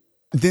 Right.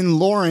 Then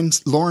Lauren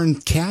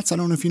Katz, I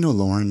don't know if you know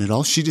Lauren at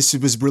all. She just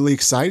was really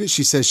excited.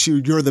 She says,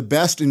 you're the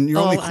best. And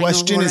your only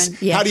question is,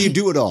 how do you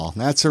do it all?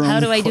 That's her only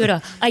question. How do I do it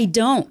all?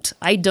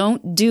 I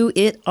don't do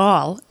it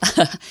all.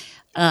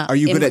 Are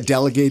you good at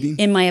delegating?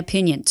 In my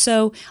opinion.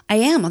 So I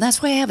am.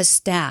 That's why I have a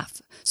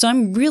staff. So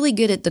I'm really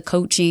good at the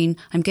coaching.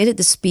 I'm good at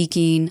the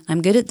speaking.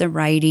 I'm good at the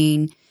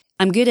writing.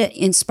 I'm good at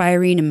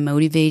inspiring and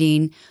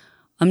motivating.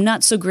 I'm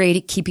not so great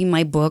at keeping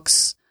my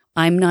books.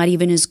 I'm not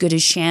even as good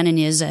as Shannon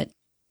is at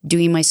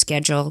doing my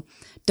schedule.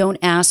 Don't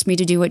ask me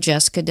to do what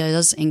Jessica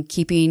does in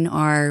keeping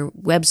our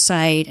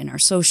website and our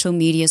social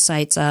media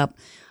sites up,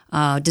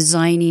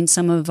 designing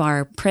some of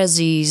our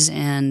prezzies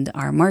and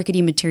our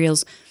marketing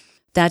materials.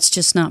 That's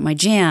just not my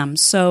jam.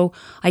 So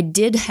I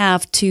did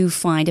have to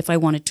find, if I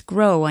wanted to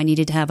grow, I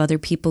needed to have other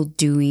people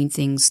doing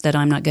things that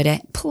I'm not good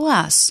at.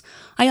 Plus,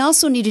 I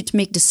also needed to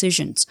make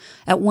decisions.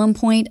 At one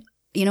point,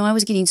 I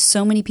was getting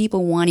so many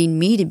people wanting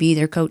me to be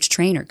their coach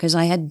trainer because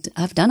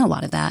I've done a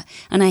lot of that.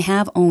 And I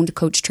have owned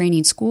coach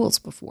training schools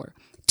before,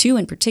 2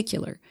 in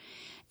particular.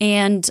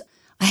 And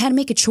I had to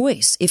make a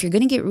choice. If you're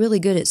going to get really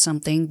good at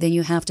something, then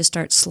you have to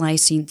start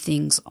slicing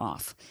things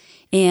off.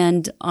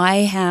 And I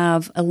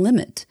have a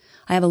limit.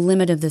 I have a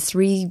limit of the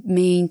 3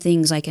 main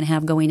things I can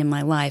have going in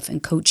my life,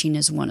 and coaching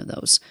is one of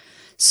those.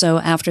 So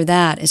after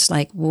that, it's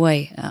like,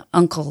 boy,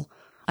 uncle,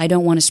 I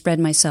don't want to spread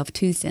myself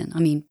too thin. I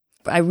mean,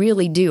 I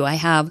really do. I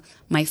have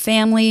my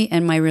family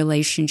and my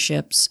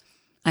relationships.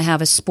 I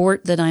have a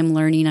sport that I'm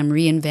learning. I'm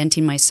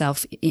reinventing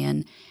myself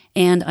in,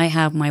 and I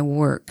have my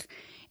work.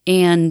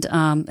 And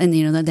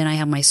then I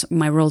have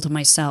my role to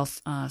myself,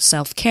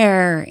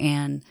 self-care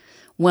and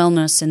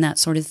wellness and that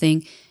sort of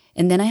thing.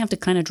 And then I have to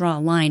kind of draw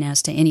a line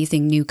as to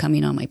anything new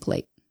coming on my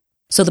plate.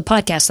 So the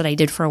podcast that I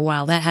did for a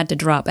while, that had to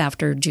drop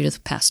after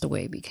Judith passed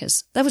away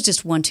because that was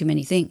just one too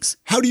many things.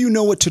 How do you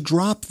know what to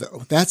drop,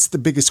 though? That's the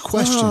biggest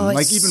question.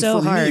 Like even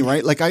so for hard. Me,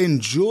 right? Like I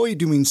enjoy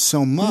doing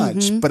so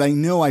much, but I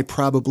know I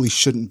probably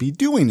shouldn't be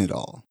doing it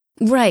all.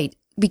 Right.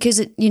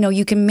 Because,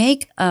 you can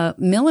make a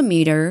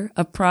millimeter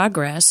of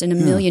progress in a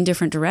million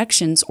different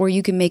directions, or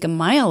you can make a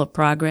mile of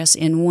progress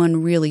in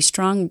one really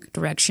strong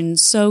direction.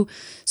 So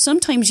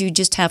sometimes you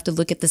just have to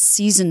look at the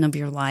season of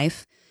your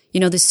life.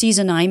 The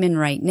season I'm in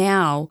right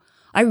now,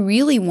 I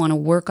really want to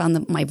work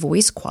on my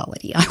voice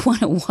quality. I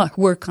want to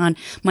work on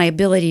my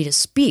ability to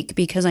speak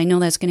because I know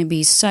that's going to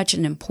be such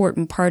an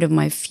important part of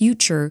my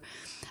future,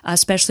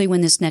 especially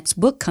when this next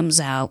book comes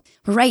out.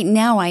 But right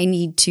now I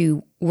need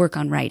to work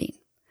on writing.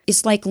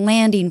 It's like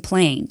landing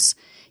planes.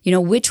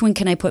 Which one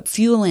can I put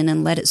fuel in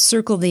and let it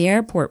circle the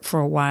airport for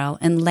a while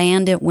and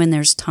land it when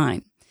there's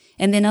time?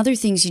 And then other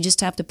things you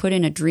just have to put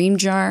in a dream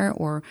jar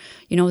or,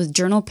 a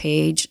journal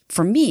page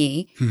for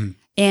me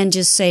and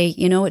just say,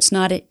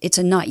 it's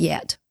a not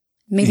yet.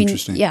 Maybe,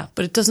 interesting. Yeah.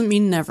 But it doesn't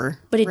mean never.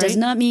 But it does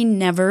not mean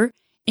never.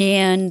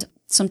 And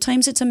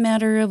sometimes it's a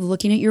matter of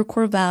looking at your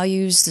core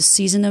values, the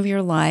season of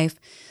your life.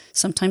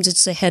 Sometimes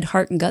it's a head,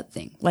 heart, and gut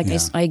thing. Like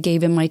I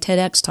gave in my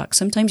TEDx talk.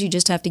 Sometimes you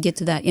just have to get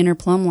to that inner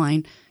plumb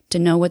line to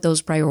know what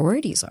those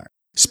priorities are.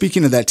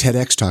 Speaking of that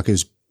TEDx talk,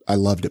 I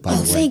loved it, by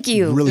the way. Thank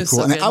you. Really cool.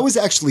 So and I was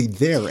actually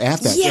there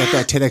at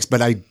that TEDx,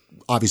 but I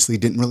obviously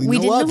didn't really know of you.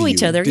 We didn't know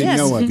each other, Didn't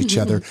know of each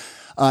other.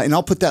 And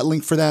I'll put that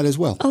link for that as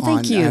well. Oh,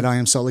 thank you. At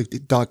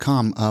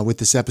iamsaltlake.com with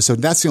this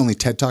episode. That's the only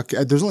TED Talk.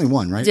 There's only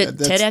one, right?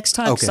 TEDx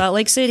Talk, okay. Salt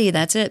Lake City.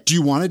 That's it. Do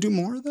you want to do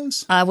more of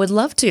those? I would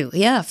love to.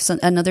 Yeah. If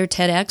another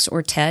TEDx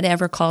or TED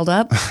ever called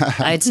up,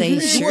 I'd say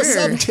sure. What's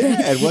up,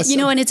 TED?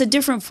 And it's a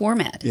different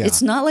format. Yeah.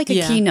 It's not like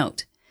a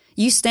keynote.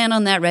 You stand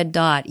on that red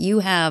dot. You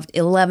have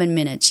 11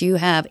 minutes. You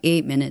have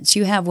 8 minutes.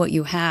 You have what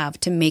you have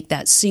to make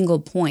that single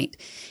point.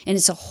 And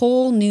it's a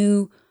whole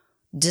new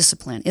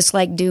discipline. It's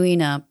like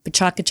doing a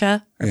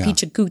pichakucha or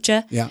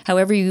pichakucha,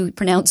 however you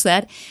pronounce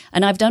that.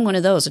 And I've done one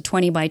of those, a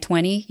 20 by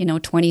 20,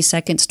 20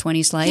 seconds,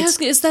 20 slides. Yes,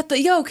 is that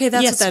okay,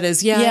 that's what that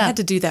is. Yeah, I had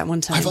to do that one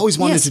time. I've always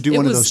wanted to do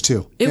one of those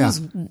too.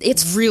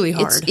 It's really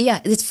hard.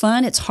 It's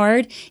fun. It's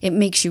hard. It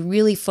makes you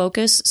really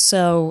focus.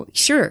 So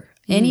sure.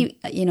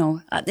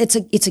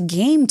 It's a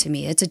game to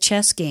me. It's a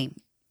chess game.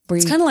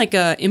 It's kind of like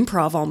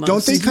improv almost.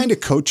 Don't they kind of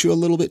coach you a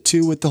little bit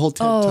too with the whole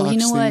TED Talks? Oh, you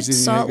know what?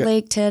 Salt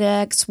Lake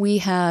TEDx, we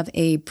have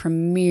a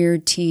premier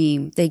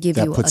team. They give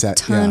you a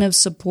ton of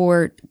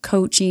support,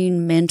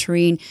 coaching,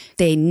 mentoring.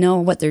 They know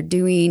what they're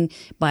doing.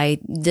 By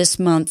this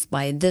month,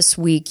 by this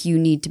week, you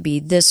need to be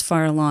this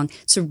far along.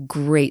 It's a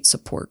great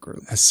support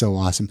group. That's so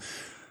awesome.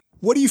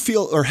 What do you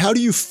feel, or how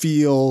do you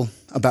feel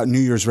about New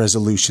Year's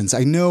resolutions?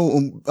 I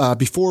know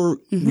before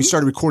we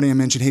started recording, I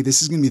mentioned, hey,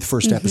 this is going to be the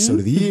first episode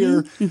of the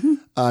year.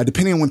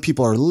 Depending on when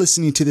people are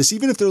listening to this,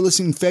 even if they're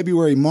listening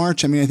February,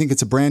 March, I think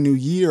it's a brand new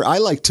year. I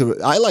like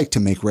to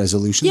make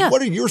resolutions. Yeah.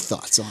 What are your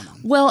thoughts on them?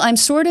 Well, I'm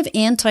sort of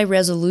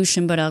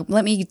anti-resolution, but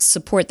let me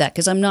support that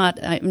because I'm not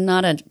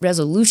a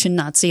resolution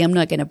Nazi. I'm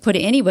not going to put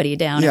anybody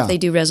down if they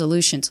do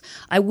resolutions.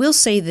 I will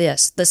say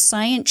this: the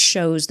science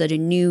shows that a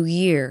new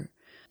year,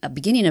 a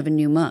beginning of a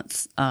new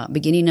month,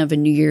 beginning of a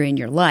new year in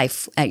your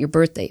life at your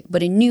birthday,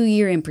 but a new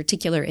year in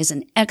particular is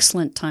an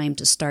excellent time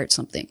to start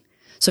something.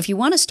 So if you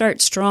want to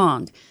start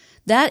strong,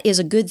 that is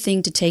a good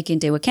thing to take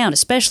into account,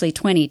 especially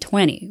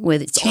 2020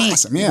 with it's change.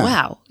 Awesome, yeah.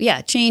 Wow.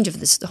 Yeah. Change of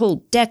this whole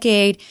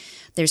decade.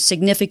 There's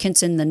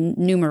significance in the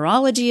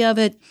numerology of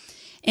it.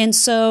 And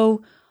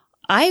so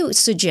I would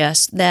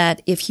suggest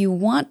that if you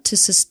want to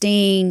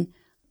sustain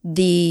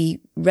the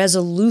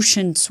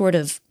resolution, sort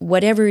of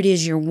whatever it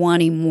is you're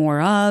wanting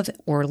more of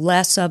or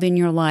less of in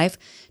your life,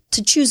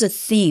 to choose a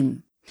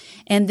theme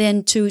and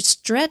then to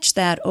stretch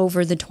that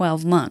over the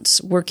 12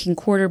 months, working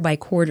quarter by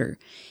quarter,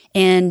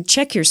 and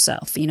check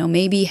yourself.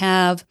 Maybe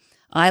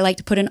I like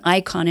to put an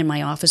icon in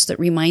my office that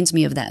reminds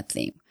me of that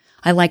theme.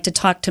 I like to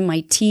talk to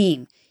my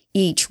team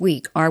each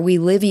week. Are we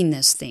living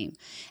this theme?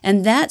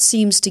 And that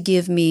seems to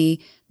give me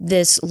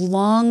this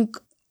long,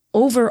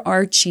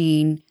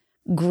 overarching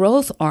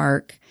growth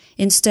arc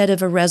instead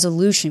of a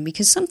resolution,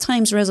 because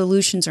sometimes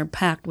resolutions are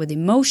packed with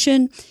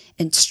emotion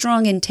and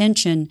strong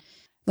intention,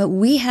 but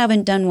we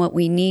haven't done what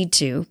we need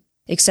to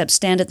except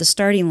stand at the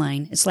starting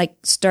line. It's like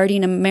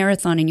starting a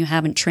marathon and you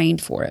haven't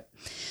trained for it.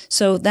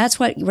 So that's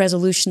what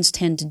resolutions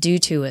tend to do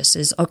to us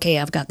is, okay,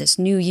 I've got this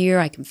new year.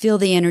 I can feel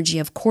the energy.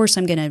 Of course,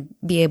 I'm going to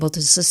be able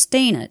to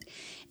sustain it.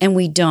 And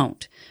we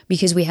don't,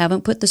 because we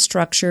haven't put the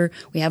structure.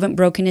 We haven't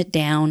broken it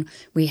down.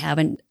 We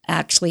haven't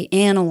actually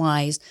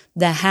analyzed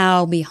the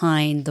how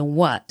behind the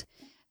what.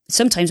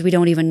 Sometimes we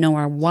don't even know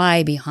our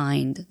why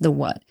behind the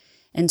what.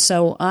 And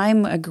so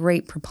I'm a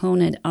great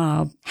proponent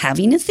of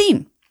having a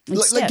theme.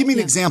 Like, give me an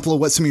example of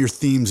what some of your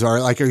themes are.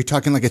 Like, are you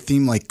talking like a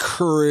theme like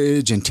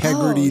courage,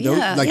 integrity,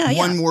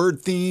 one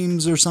word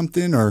themes or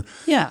something? Or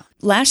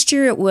last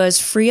year it was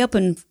free up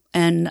and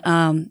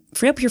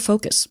free up your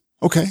focus.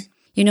 Okay.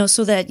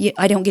 So that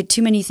I don't get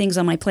too many things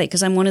on my plate,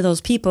 because I'm one of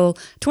those people.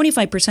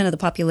 25% of the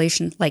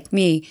population, like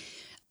me.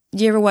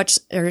 Do you ever watch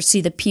or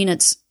see the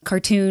Peanuts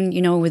cartoon,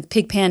 with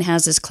Pigpen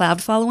has this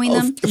cloud following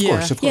them? Of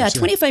course. Yeah,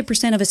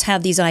 25% of us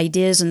have these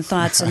ideas and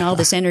thoughts and all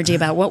this energy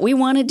about what we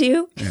want to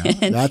do. Yeah,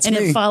 and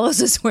it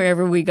follows us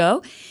wherever we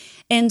go.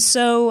 And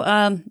so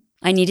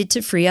I needed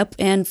to free up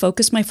and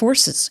focus my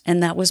forces.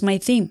 And that was my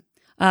theme.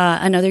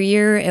 Another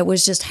year, it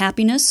was just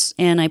happiness.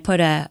 And I put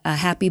a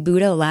happy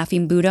Buddha, a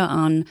laughing Buddha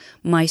on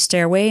my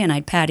stairway. And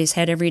I'd pat his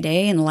head every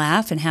day and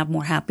laugh and have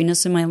more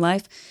happiness in my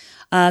life.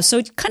 So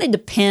it kind of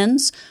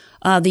depends.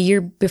 The year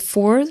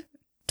before,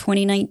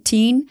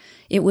 2019,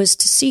 it was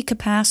to see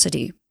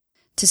capacity,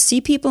 to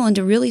see people and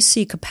to really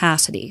see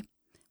capacity.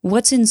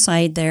 What's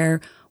inside there?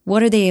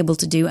 What are they able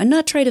to do? And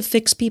not try to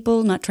fix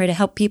people, not try to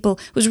help people.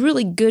 It was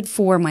really good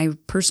for my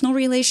personal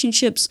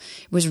relationships.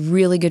 It was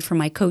really good for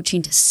my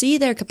coaching to see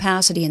their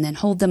capacity and then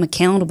hold them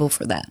accountable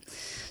for that.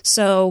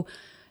 So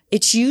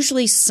it's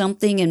usually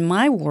something in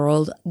my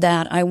world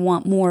that I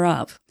want more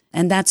of.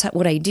 And that's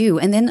what I do.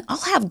 And then I'll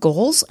have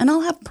goals and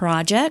I'll have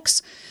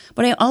projects,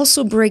 but I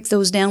also break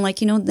those down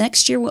like,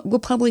 next year we'll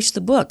publish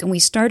the book, and we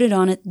started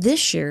on it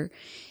this year,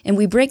 and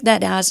we break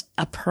that as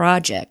a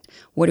project.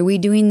 What are we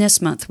doing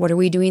this month? What are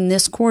we doing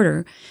this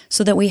quarter?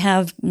 So that we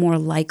have more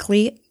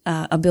likely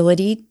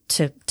ability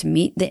to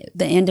meet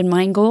the end in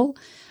mind goal.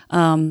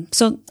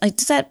 So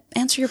does that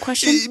answer your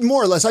question?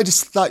 More or less. I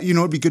just thought,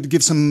 it'd be good to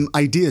give some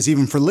ideas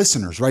even for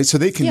listeners, right? So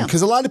they can,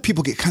 because a lot of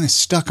people get kind of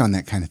stuck on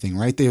that kind of thing,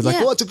 right? They're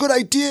like, well, it's a good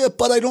idea,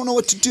 but I don't know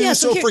what to do,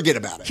 so forget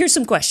about it. Here's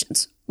some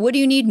questions. What do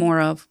you need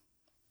more of?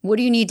 What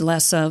do you need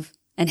less of?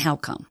 And how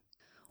come?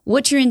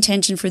 What's your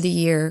intention for the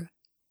year?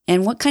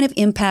 And what kind of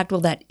impact will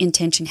that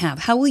intention have?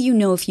 How will you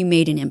know if you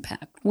made an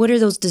impact? What are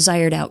those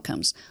desired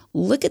outcomes?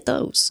 Look at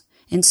those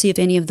and see if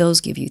any of those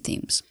give you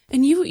themes.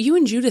 And you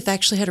and Judith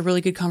actually had a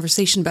really good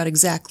conversation about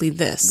exactly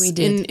this. We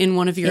did. In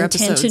one of your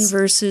episodes. Intention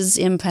versus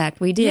impact.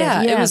 We did.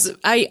 Yeah. It was.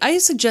 I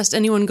suggest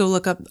anyone go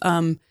look up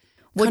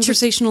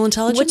conversational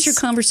intelligence. What's your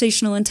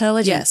conversational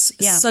intelligence?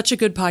 Yes. Such a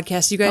good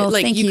podcast. You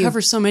guys, you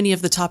cover so many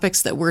of the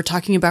topics that we're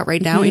talking about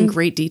right now in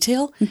great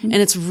detail. And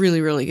it's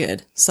really, really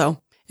good.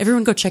 So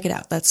everyone go check it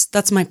out.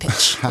 That's my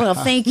pitch. Well,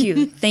 thank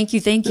you. Thank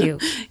you.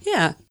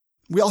 Yeah.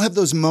 We all have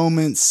those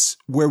moments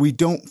where we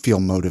don't feel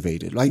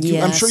motivated. Like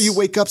I'm sure you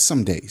wake up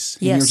some days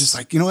and you're just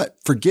like, you know what?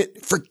 Forget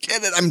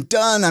it. I'm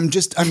done. I'm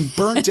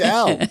burnt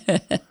out.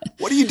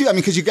 What do you do? I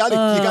mean, because you got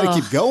to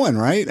keep going,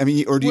 right? I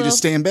mean, or do you just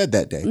stay in bed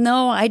that day?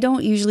 No, I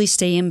don't usually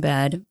stay in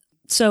bed.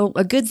 So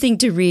a good thing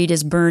to read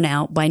is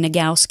Burnout by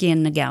Nagoski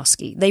and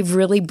Nagoski. They've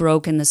really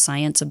broken the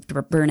science of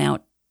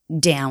burnout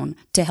down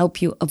to help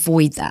you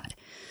avoid that.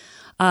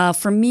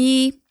 For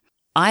me,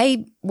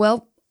 I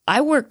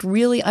worked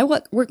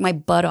my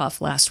butt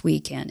off last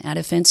weekend at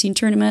a fencing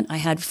tournament. I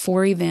had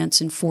 4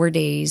 events in 4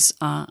 days.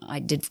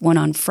 I did one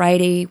on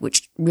Friday,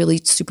 which really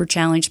super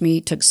challenged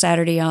me. Took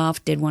Saturday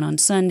off, did one on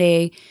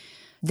Sunday,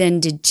 then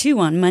did 2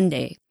 on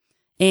Monday.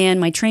 And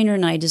my trainer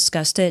and I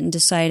discussed it and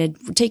decided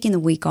we're taking the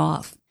week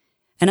off.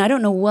 And I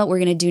don't know what we're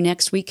going to do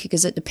next week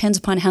because it depends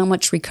upon how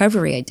much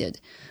recovery I did.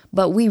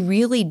 But we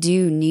really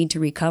do need to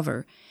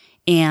recover.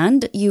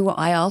 And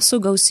I also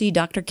go see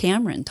Dr.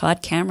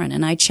 Todd Cameron,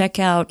 and I check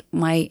out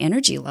my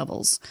energy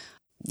levels.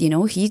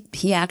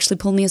 He actually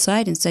pulled me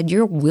aside and said,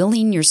 you're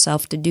willing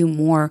yourself to do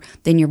more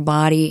than your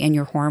body and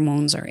your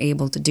hormones are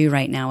able to do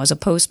right now. As a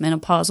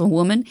postmenopausal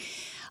woman,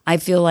 I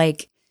feel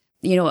like,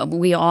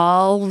 we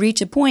all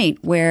reach a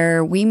point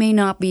where we may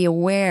not be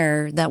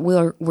aware that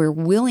we're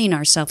willing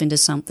ourselves into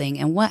something.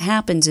 And what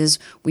happens is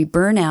we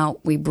burn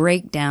out, we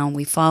break down,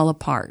 we fall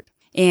apart.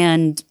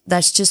 And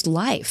that's just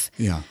life.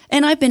 Yeah.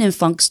 And I've been in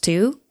funks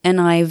too. And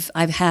I've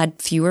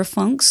had fewer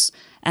funks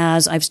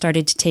as I've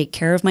started to take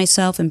care of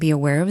myself and be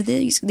aware of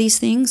these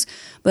things.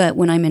 But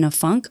when I'm in a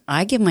funk,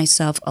 I give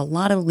myself a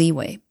lot of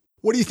leeway.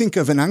 What do you think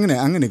of, and I'm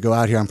gonna go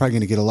out here, I'm probably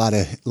gonna get a lot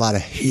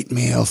of hate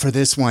mail for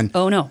this one.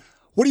 Oh no.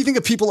 What do you think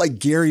of people like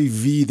Gary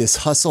Vee, this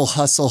hustle,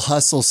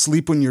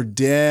 sleep when you're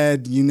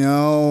dead,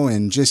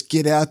 and just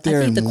get out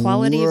there and I think the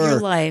quality work. of your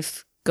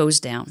life goes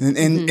down.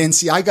 And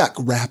see, I got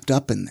wrapped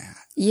up in that.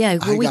 Yeah,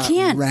 well, we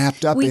can't.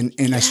 Wrapped up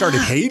and I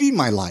started hating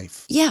my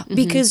life. Yeah,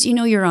 because,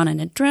 you're on an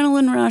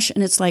adrenaline rush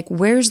and it's like,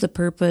 where's the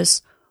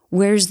purpose?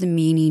 Where's the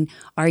meaning?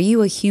 Are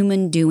you a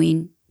human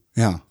doing?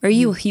 Yeah. Are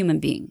you a human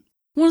being?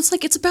 Well, it's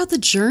like, it's about the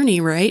journey,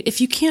 right?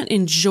 If you can't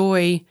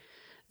enjoy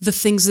the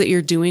things that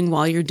you're doing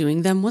while you're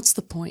doing them, what's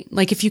the point?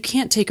 Like, if you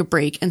can't take a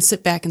break and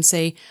sit back and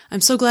say,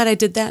 I'm so glad I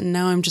did that, and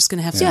now I'm just going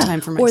to have some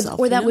time for myself.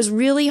 Or that was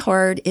really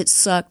hard. It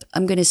sucked.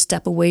 I'm going to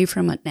step away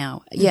from it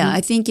now. Yeah, I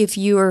think if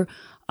you're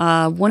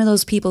one of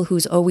those people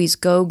who's always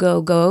go,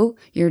 go, go,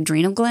 your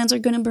adrenal glands are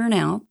going to burn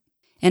out.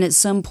 And at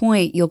some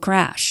point, you'll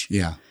crash.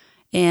 Yeah.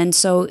 And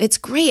so it's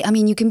great. I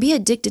mean, you can be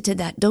addicted to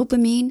that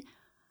dopamine.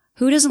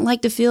 Who doesn't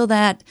like to feel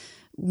that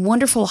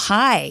wonderful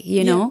high,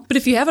 know? But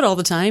if you have it all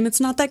the time, it's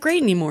not that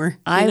great anymore.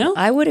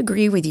 I would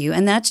agree with you.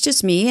 And that's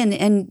just me.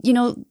 And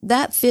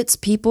that fits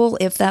people.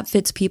 If that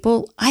fits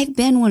people, I've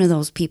been one of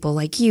those people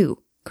like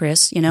you,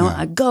 Chris,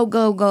 I go,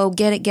 go, go,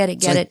 get it.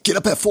 Get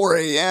up at 4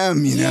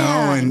 a.m.,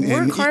 and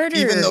work harder.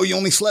 Even though you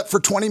only slept for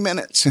 20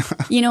 minutes.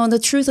 The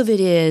truth of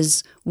it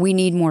is we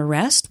need more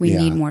rest. We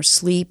need more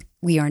sleep.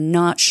 We are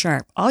not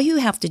sharp. All you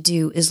have to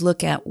do is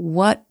look at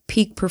what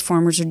peak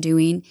performers are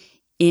doing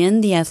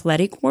in the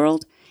athletic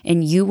world,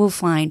 and you will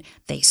find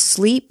they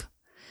sleep.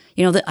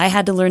 I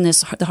had to learn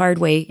this the hard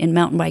way in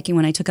mountain biking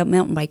when I took up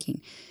mountain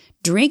biking.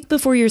 Drink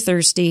before you're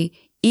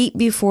thirsty, eat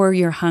before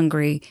you're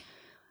hungry,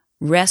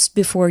 rest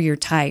before you're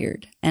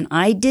tired. And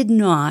I did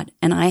not,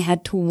 and I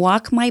had to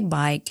walk my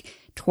bike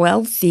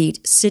 12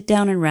 feet, sit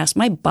down and rest.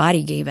 My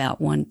body gave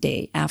out one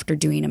day after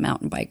doing a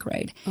mountain bike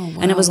ride. Oh,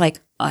 wow. And it was like,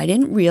 I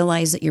didn't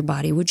realize that your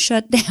body would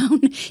shut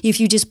down if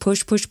you just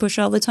push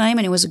all the time.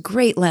 And it was a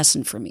great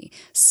lesson for me.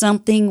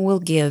 Something will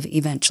give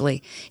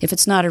eventually. If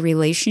it's not a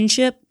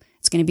relationship,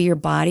 it's going to be your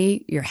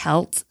body, your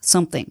health,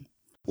 something.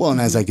 Well,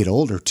 and as I get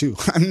older too,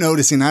 I'm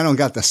noticing I don't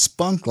got the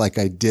spunk like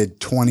I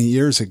did 20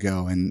 years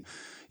ago. And,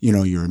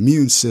 your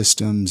immune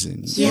systems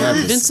and not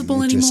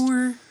invincible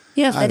anymore.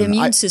 Yeah, that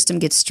immune system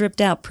gets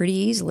stripped out pretty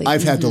easily.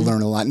 I've had to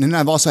learn a lot. And then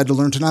I've also had to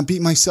learn to not beat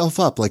myself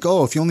up. Like,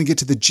 if you only get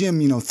to the gym,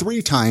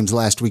 3 times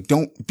last week,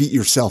 don't beat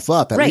yourself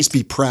up. At least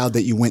be proud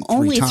that you went 3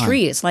 times. Only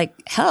 3. It's like,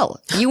 hell,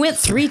 you went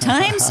 3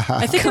 times?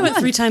 I think I went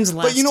 3 times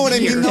last year. But you know what I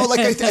mean, though? Like,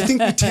 I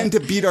think we tend to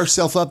beat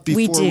ourselves up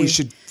before we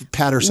should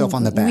pat ourselves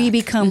on the back. We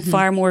become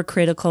far more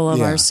critical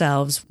of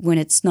ourselves when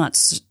it's not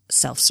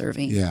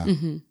self-serving. Yeah.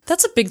 Mm-hmm.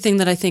 That's a big thing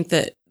that I think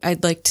that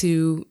I'd like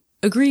to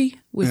agree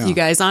with you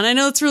guys on. I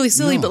know it's really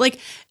silly, but like,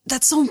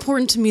 that's so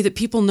important to me that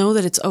people know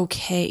that it's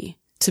okay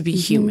to be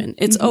human.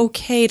 It's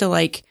okay to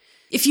like,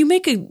 if you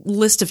make a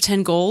list of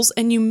 10 goals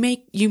and you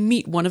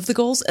meet one of the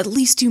goals, at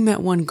least you met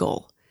one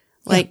goal.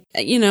 Like,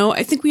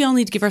 I think we all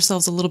need to give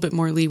ourselves a little bit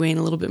more leeway and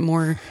a little bit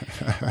more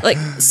like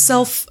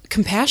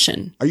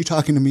self-compassion. Are you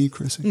talking to me,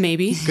 Chris?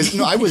 Maybe. Because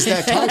I was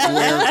that type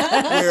where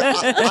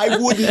I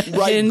wouldn't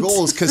write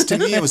goals, because to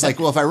me it was like,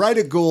 well, if I write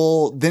a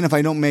goal, then if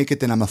I don't make it,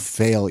 then I'm a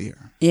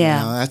failure.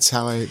 Yeah. That's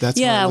how I looked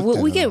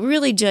well, we at get it.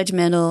 really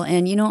judgmental,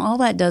 and all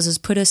that does is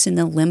put us in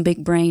the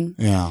limbic brain.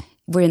 Yeah.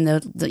 We're in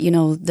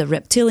the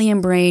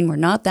reptilian brain. We're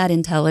not that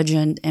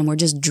intelligent, and we're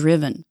just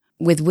driven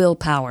with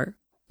willpower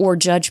or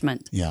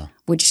judgment. Yeah.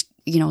 Which,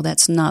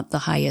 that's not the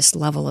highest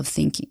level of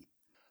thinking.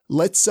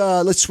 Let's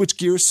switch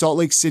gears. Salt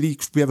Lake City.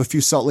 We have a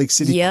few Salt Lake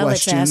City questions.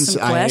 Let's ask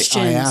some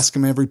questions. I ask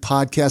them every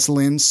podcast,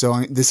 Lynn.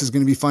 So this is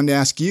going to be fun to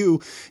ask you,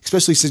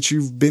 especially since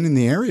you've been in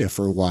the area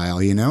for a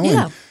while, Yeah.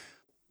 And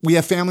we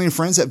have family and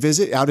friends that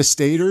visit,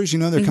 out-of-staters.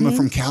 They're coming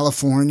from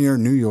California or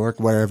New York,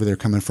 wherever they're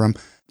coming from.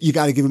 You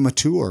got to give them a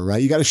tour,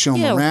 right? You got to show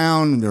them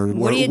around. Or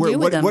what do you do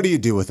with them? What do you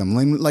do with them?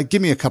 Like,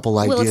 give me a couple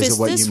ideas of what you might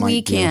do. Well, if it's this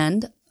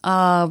weekend,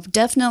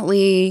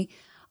 definitely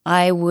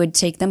I would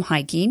take them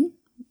hiking,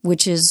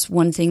 which is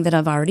one thing that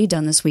I've already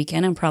done this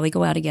weekend and probably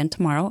go out again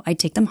tomorrow. I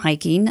take them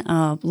hiking,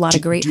 a lot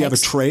of great hikes. Do you have a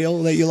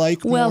trail that you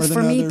like more than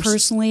for me others?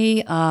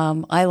 personally,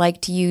 I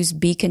like to use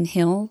Beacon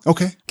Hill.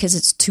 Okay. Because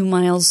it's 2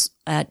 miles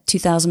at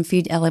 2,000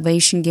 feet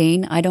elevation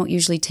gain. I don't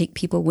usually take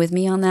people with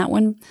me on that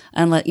one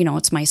unless,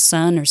 it's my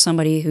son or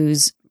somebody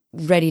who's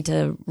ready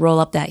to roll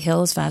up that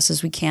hill as fast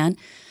as we can.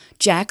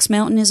 Jack's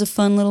Mountain is a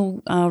fun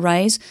little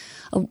rise.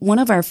 One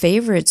of our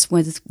favorites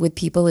with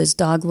people is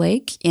Dog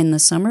Lake in the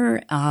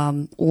summer,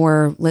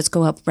 or let's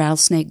go up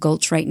Rattlesnake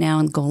Gulch right now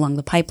and go along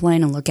the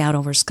pipeline and look out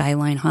over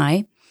Skyline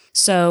High.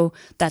 So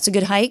that's a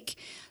good hike.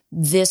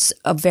 This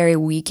very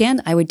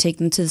weekend, I would take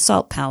them to the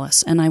Salt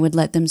Palace and I would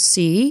let them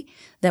see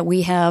that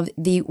we have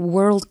the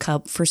World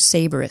Cup for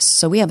Saberists.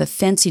 So we have a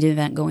fencing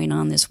event going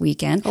on this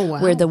weekend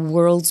where the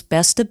world's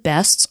best of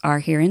bests are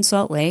here in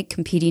Salt Lake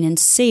competing in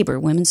saber,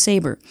 women's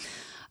saber.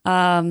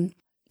 In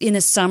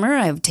the summer,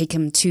 I would take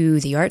them to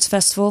the Arts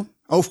Festival.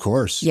 Oh, of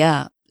course.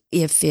 Yeah.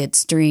 If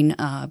it's during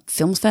a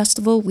film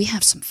festival, we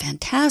have some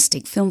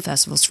fantastic film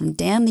festivals, from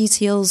Damn These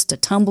Hills to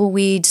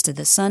Tumbleweeds to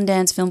the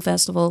Sundance Film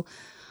Festival.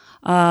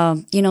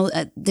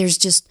 There's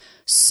just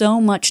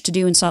so much to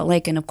do in Salt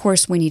Lake. And of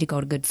course, we need to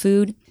go to good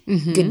food,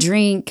 good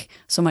drink,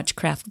 so much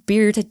craft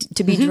beer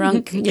to be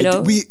drunk,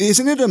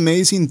 Isn't it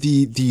amazing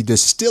the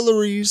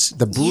distilleries,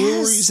 the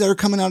breweries that are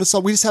coming out of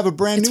Salt? We just have a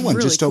brand new one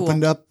really just cool.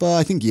 opened up,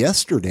 I think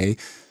yesterday.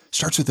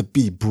 Starts with a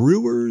B,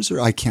 Brewers, or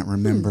I can't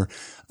remember.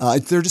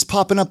 They're just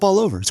popping up all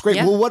over. It's great.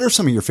 Yeah. Well, what are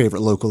some of your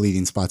favorite local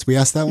eating spots? We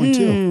asked that one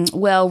too.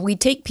 Well, we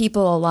take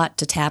people a lot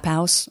to Tap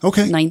House.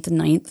 Okay. 9th and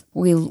 9th.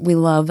 We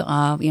love,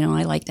 I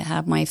like to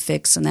have my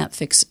fix, and that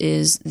fix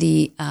is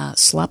the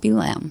sloppy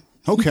lamb.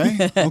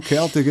 Okay. I'll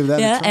have to give that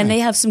a try. And they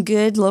have some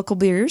good local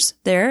beers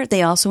there.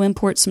 They also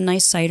import some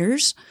nice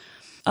ciders.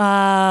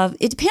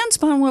 It depends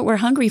upon what we're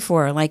hungry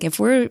for. Like if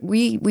we're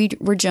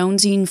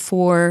jonesing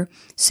for,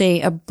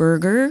 say, a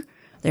burger,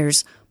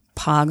 there's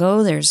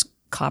Pago, there's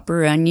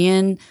Copper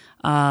Onion,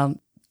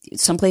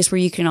 someplace where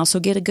you can also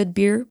get a good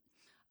beer.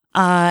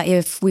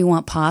 If we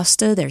want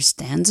pasta, there's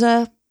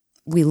Stanza.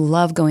 We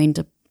love going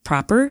to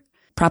Proper.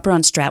 Proper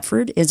on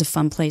Stratford is a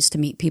fun place to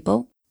meet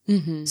people.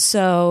 Mm-hmm.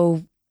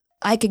 So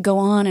I could go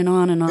on and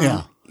on and on.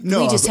 Yeah.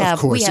 No, we just of have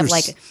course.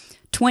 like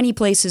 20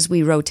 places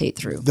we rotate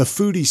through. The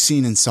foodie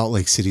scene in Salt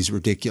Lake City is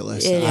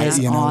ridiculous. It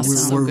is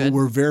awesome.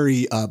 We're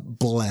very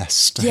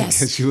blessed, Yes.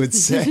 I guess you would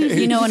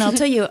say. And I'll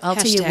tell you,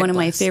 one of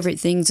my blessed. favorite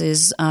things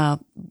is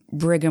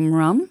Brigham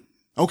Rum.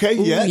 Okay,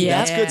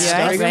 that's good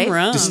stuff.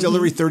 Right.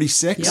 Distillery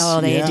 36.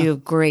 Oh, they do a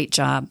great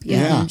job.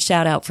 Yeah.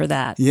 Shout out for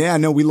that. Yeah,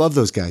 no, we love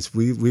those guys.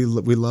 We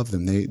love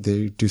them. They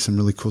do some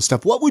really cool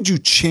stuff. What would you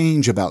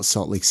change about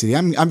Salt Lake City?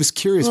 I'm just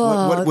curious.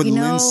 What would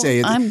Lynn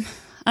say?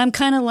 I'm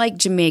kind of like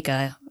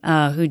Jamaica,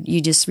 who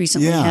you just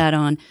recently had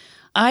on.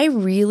 I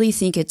really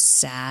think it's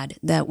sad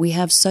that we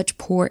have such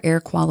poor air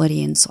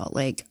quality in Salt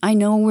Lake. I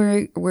know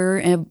we're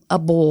in a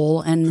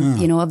bowl and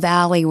a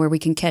valley where we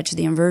can catch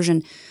the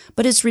inversion,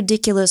 but it's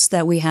ridiculous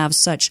that we have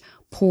such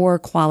poor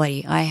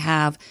quality. I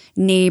have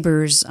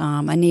neighbors,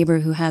 a neighbor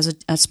who has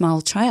a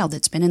small child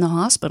that's been in the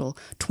hospital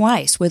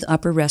twice with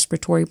upper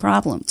respiratory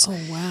problems. Oh,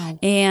 wow.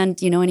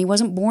 And, and he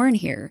wasn't born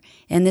here.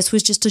 And this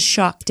was just a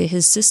shock to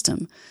his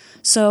system.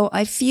 So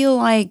I feel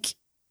like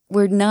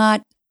we're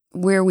not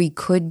where we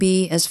could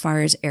be as far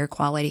as air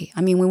quality.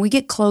 I mean, when we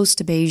get close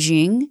to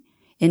Beijing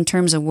in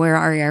terms of where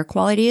our air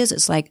quality is,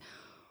 it's like,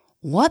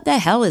 what the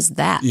hell is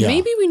that? Yeah.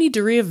 Maybe we need to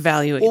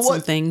reevaluate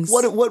some things.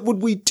 What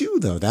would we do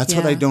though? That's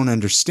what I don't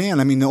understand.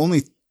 I mean, the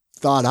only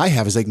thought I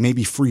have is like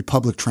maybe free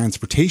public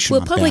transportation.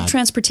 Well, public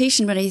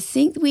transportation, but I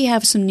think we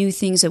have some new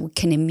things that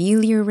can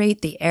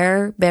ameliorate the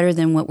air better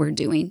than what we're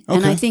doing. Okay.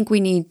 And I think we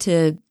need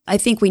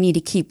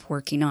to keep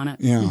working on it.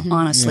 Yeah.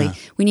 Honestly,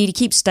 we need to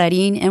keep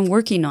studying and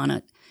working on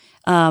it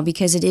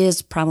because it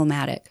is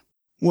problematic.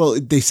 Well,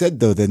 they said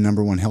though the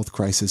number one health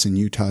crisis in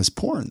Utah is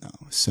porn,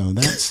 though. So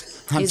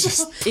that's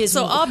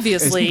so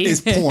obviously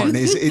is porn.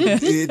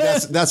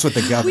 That's what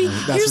the governor.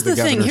 Here's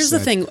the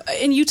thing.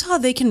 In Utah,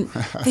 they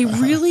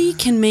really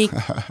can make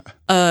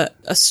a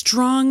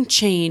strong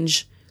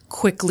change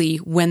quickly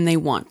when they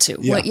want to.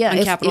 Yeah.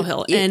 On Capitol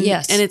Hill, and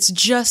it's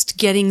just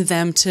getting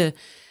them to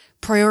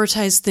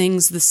prioritize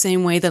things the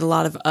same way that a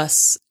lot of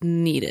us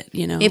need it,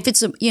 If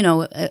it's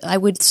I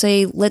would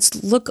say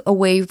let's look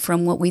away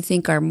from what we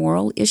think are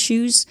moral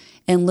issues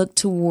and look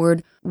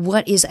toward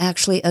what is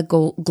actually a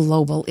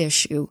global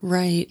issue.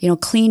 Right.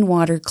 Clean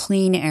water,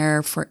 clean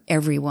air for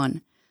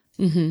everyone.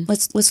 Mm-hmm.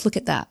 Let's look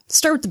at that.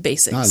 Start with the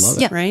basics. I love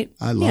it. Yeah. Right?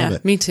 I love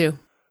it. Me too.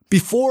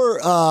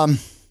 Before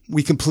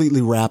we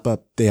completely wrap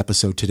up the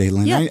episode today,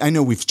 Lynn. Yeah. I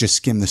know we've just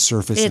skimmed the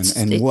surface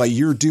and what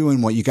you're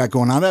doing, what you got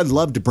going on. I'd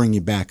love to bring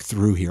you back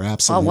through here.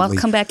 Absolutely. Oh, well,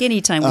 come back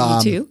anytime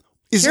with you too.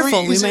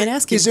 Careful, we might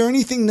ask you. Is there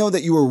anything, though,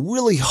 that you were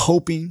really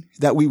hoping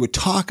that we would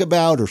talk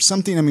about or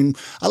something? I mean,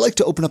 I like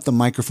to open up the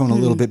microphone a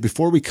little bit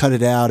before we cut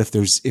it out. If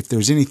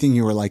there's anything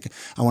you were like,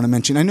 I want to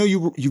mention. I know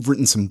you've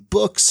written some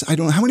books. I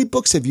don't know. How many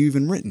books have you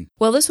even written?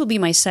 Well, this will be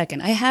my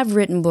second. I have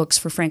written books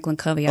for Franklin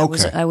Covey. I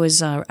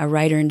was a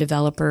writer and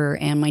developer,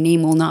 and my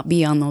name will not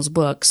be on those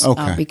books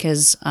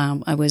because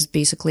I was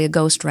basically a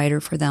ghostwriter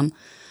for them.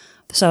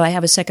 So I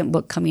have a second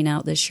book coming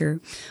out this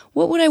year.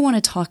 What would I want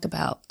to talk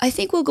about? I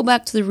think we'll go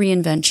back to the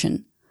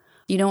reinvention.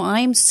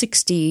 I'm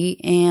 60,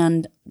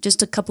 and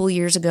just a couple of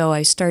years ago,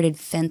 I started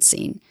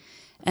fencing.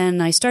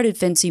 And I started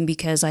fencing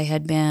because I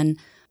had been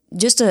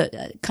just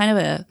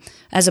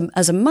as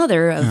a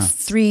mother of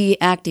 3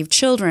 active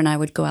children, I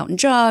would go out and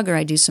jog or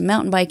I'd do some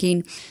mountain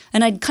biking.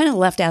 And I'd kind of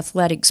left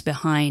athletics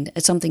behind.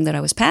 It's something that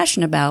I was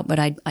passionate about, but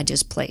I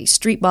just play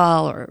street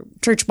ball or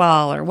church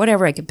ball or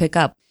whatever I could pick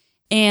up.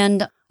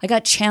 And I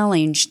got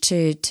challenged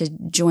to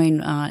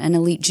join an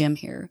elite gym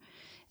here.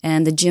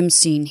 And the gym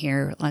scene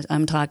here,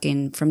 I'm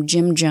talking from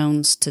Jim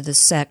Jones to the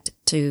Sect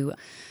to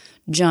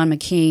John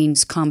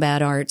McCain's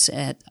Combat Arts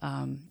at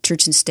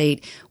Church and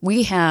State.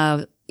 We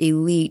have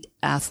elite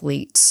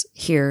athletes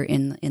here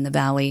in the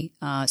Valley,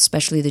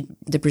 especially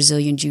the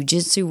Brazilian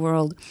Jiu-Jitsu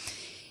world.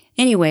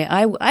 Anyway,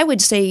 I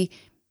would say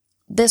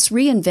this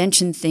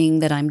reinvention thing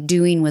that I'm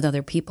doing with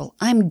other people,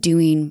 I'm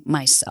doing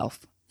myself.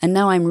 And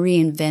now I'm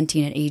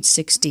reinventing at age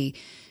 60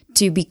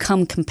 to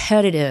become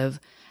competitive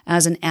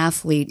as an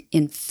athlete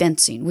in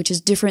fencing, which is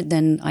different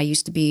than I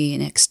used to be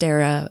in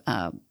Xterra.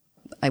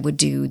 I would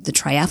do the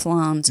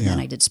triathlons and then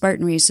I did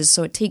Spartan races.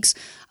 So it takes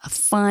a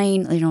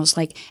fine, it's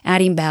like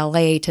adding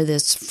ballet to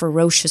this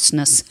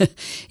ferociousness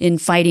in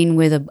fighting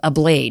with a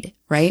blade,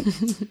 right?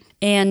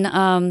 And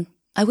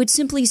I would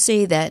simply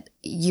say that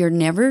you're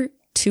never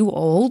too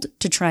old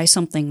to try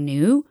something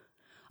new.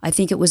 I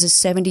think it was a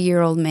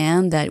 70-year-old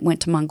man that went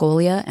to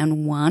Mongolia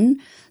and won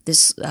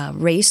this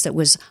race that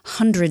was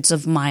hundreds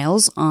of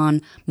miles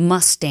on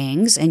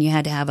Mustangs, and you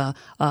had to have a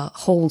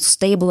whole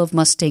stable of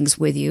Mustangs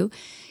with you.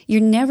 You're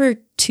never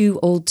too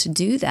old to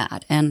do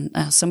that. And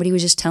somebody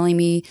was just telling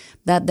me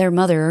that their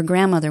mother or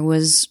grandmother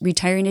was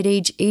retiring at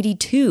age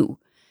 82.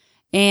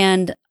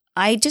 And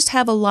I just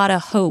have a lot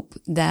of hope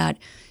that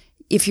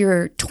if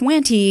you're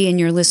 20 and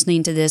you're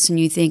listening to this and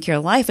you think your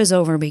life is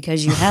over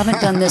because you haven't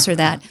done this or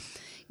that,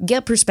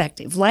 get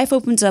perspective. Life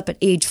opens up at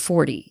age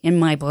 40 in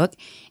my book.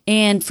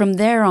 And from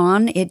there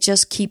on, it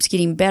just keeps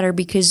getting better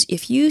because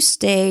if you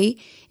stay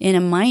in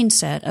a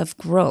mindset of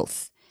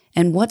growth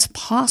and what's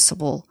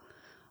possible,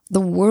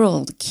 the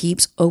world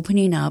keeps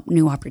opening up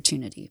new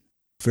opportunity.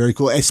 Very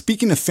cool.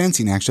 Speaking of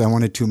fencing, actually, I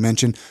wanted to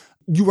mention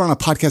you were on a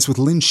podcast with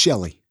Lynn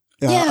Shelley,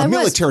 a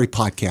military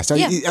podcast.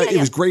 It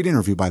was a great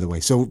interview, by the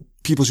way. So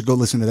people should go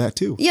listen to that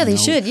too. Yeah, they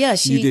should. Yeah,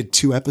 you did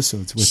 2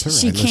 episodes with her.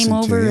 She came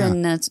over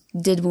and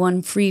did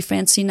one free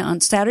fencing on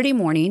Saturday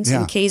mornings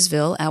in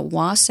Kaysville at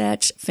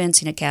Wasatch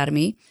Fencing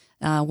Academy,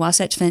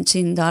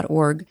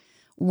 wasatchfencing.org.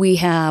 We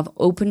have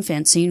open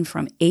fencing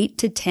from 8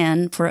 to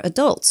 10 for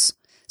adults.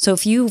 So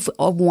if you've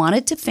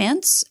wanted to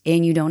fence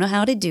and you don't know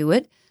how to do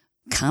it,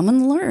 come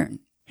and learn.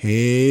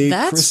 Hey,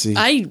 Chrissy.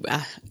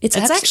 It's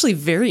actually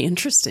very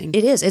interesting.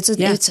 It is.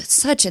 It's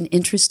such an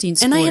interesting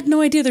sport. And I had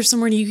no idea there's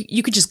somewhere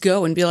you could just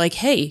go and be like,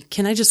 hey,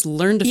 can I just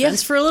learn to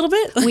fence for a little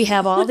bit? We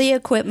have all the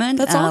equipment.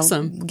 That's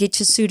awesome. Get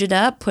you suited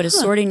up, put a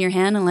sword in your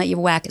hand, and let you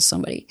whack at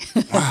somebody.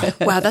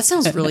 Wow, that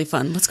sounds really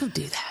fun. Let's go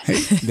do that.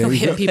 Hey,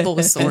 hit people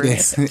with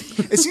swords.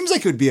 It seems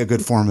like it would be a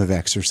good form of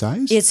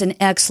exercise. It's an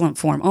excellent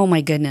form. Oh,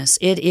 my goodness.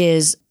 It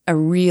is a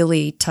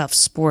really tough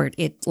sport.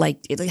 It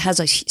has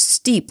a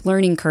steep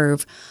learning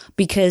curve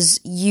because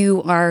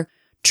you are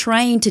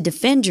trying to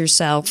defend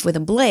yourself with a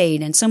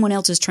blade and someone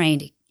else is trying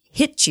to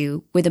hit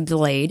you with a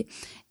blade.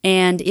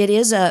 And it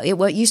is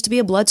what used to be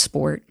a blood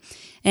sport.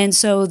 And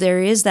so there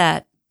is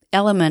that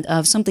element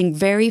of something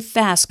very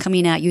fast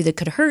coming at you that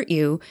could hurt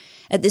you.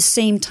 At the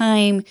same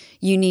time,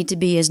 you need to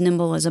be as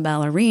nimble as a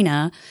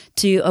ballerina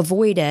to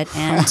avoid it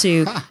and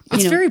to,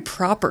 it's very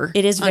proper.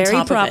 It is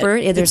very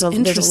proper. There's a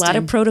lot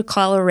of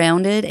protocol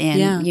around it.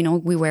 And,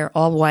 we wear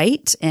all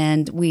white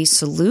and we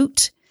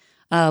salute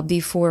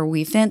before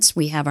we fence.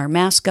 We have our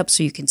mask up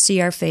so you can see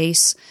our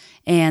face.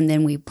 And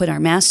then we put our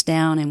mask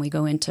down and we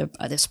go into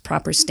this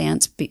proper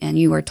stance. And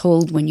you are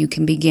told when you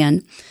can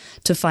begin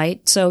to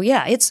fight. So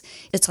yeah, it's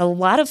a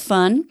lot of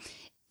fun.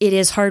 It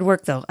is hard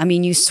work though. I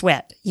mean, you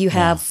sweat. You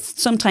have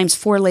sometimes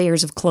 4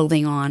 layers of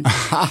clothing on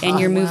and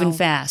you're moving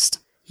fast.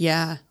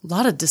 Yeah. A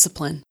lot of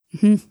discipline.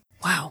 Mm-hmm.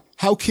 Wow.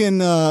 How can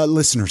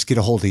listeners get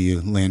a hold of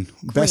you, Lynn?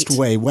 Great. Best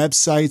way,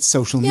 website,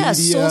 social media?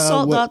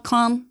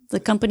 Soulsalt.com, the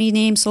company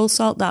name,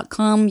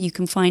 soulsalt.com. You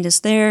can find us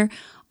there.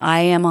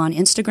 I am on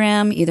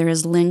Instagram, either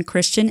as Lynn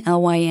Christian,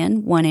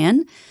 Lyn,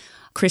 1N,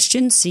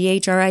 Christian,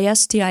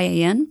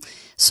 Christian.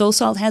 Soul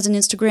Salt has an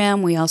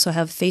Instagram. We also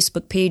have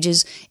Facebook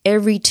pages.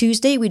 Every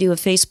Tuesday, we do a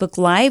Facebook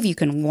Live. You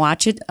can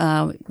watch it,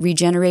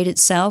 regenerate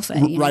itself.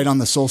 Right on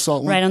the Soul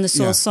Salt one? Right on the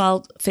Soul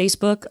Salt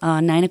Facebook.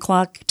 9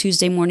 o'clock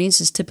Tuesday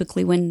mornings is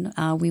typically when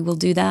we will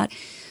do that.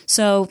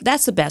 So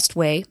that's the best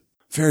way.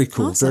 Very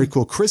cool. Awesome. Very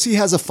cool. Chrissy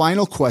has a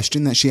final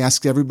question that she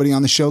asks everybody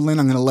on the show, Lynn.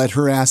 I'm going to let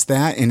her ask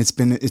that. And it's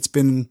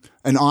been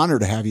an honor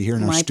to have you here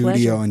in our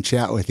studio and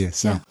chat with you.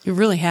 So yeah, it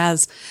really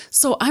has.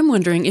 So I'm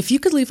wondering if you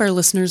could leave our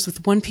listeners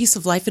with one piece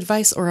of life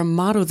advice or a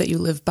motto that you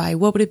live by,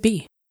 what would it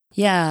be?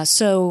 Yeah.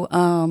 So,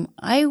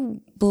 I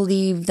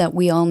believe that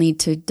we all need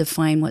to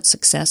define what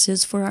success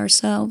is for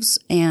ourselves,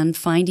 and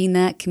finding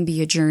that can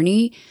be a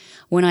journey.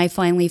 When I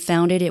finally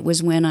found it, it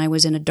was when I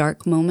was in a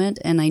dark moment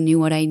and I knew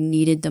what I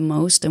needed the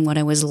most and what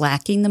I was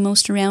lacking the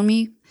most around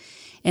me.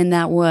 And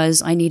that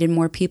was, I needed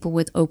more people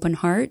with open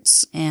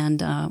hearts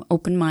and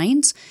open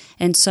minds.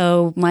 And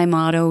so my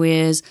motto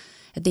is,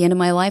 at the end of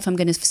my life, I'm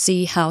going to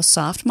see how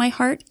soft my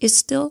heart is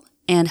still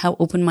and how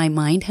open my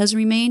mind has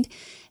remained.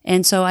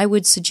 And so I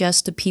would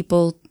suggest to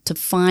people to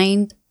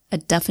find a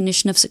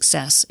definition of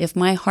success. If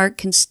my heart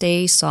can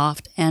stay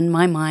soft and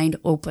my mind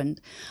open,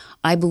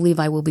 I believe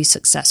I will be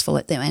successful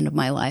at the end of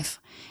my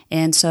life.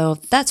 And so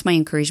that's my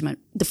encouragement.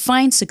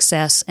 Define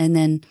success and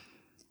then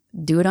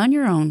do it on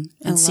your own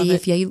and see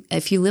if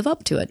you live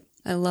up to it.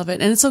 I love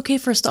it. And it's okay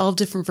for us to all have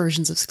different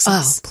versions of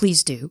success. Oh,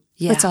 please do.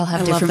 Yeah, let's all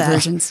have different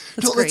versions.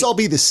 Let's all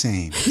be the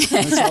same.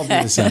 Let's all be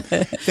the same.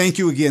 Thank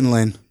you again,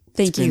 Lynn.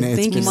 Thank you.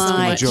 It's been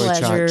my a joy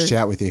pleasure. to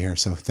chat with you here.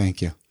 So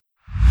thank you.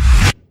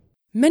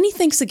 Many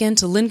thanks again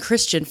to Lynn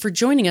Christian for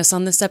joining us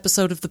on this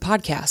episode of the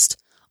podcast.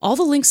 All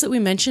the links that we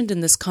mentioned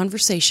in this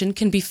conversation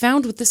can be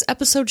found with this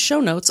episode's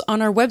show notes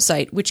on our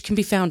website, which can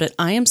be found at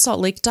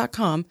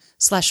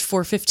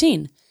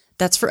iamsaltlake.com/415.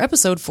 That's for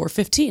episode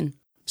 415.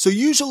 So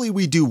usually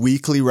we do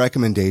weekly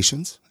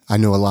recommendations. I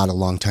know a lot of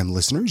longtime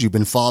listeners. You've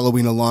been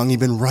following along. You've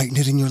been writing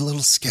it in your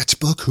little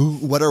sketchbook,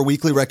 what our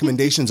weekly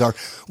recommendations are.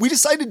 We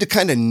decided to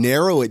kind of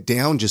narrow it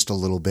down just a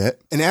little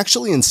bit. And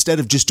actually, instead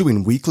of just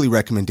doing weekly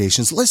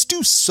recommendations, let's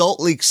do Salt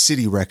Lake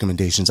City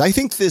recommendations. I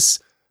think this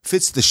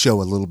fits the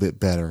show a little bit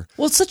better.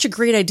 Well, it's such a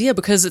great idea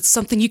because it's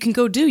something you can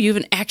go do. You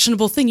have an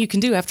actionable thing you can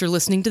do after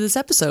listening to this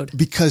episode.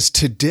 Because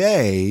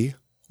today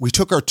we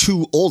took our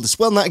two oldest,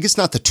 well, I guess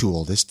not the two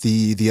oldest,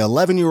 the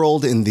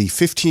 11-year-old and the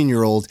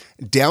 15-year-old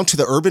down to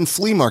the urban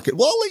flea market.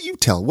 Well, I'll let you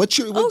tell. It's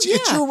your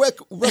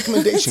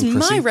recommendation, It's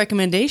Chrissy. my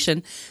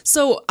recommendation.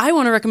 So I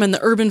want to recommend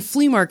the urban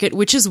flea market,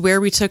 which is where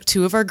we took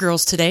two of our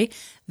girls today.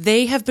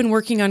 They have been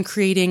working on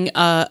creating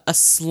a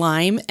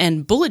slime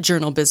and bullet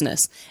journal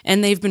business,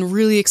 and they've been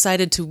really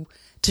excited to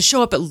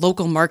show up at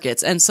local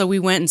markets. And so we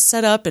went and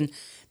set up, and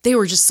they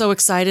were just so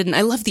excited. And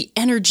I love the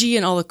energy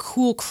and all the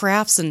cool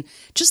crafts and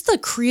just the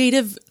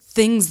creative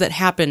things that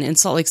happen in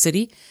Salt Lake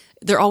City.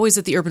 They're always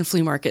at the urban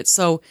flea market.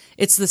 So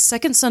it's the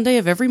second Sunday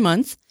of every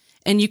month,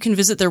 and you can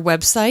visit their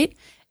website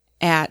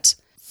at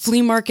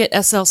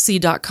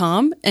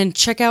fleamarketslc.com and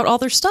check out all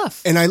their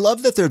stuff. And I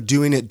love that they're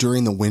doing it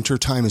during the winter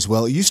time as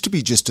well. It used to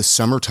be just a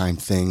summertime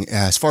thing,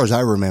 as far as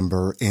I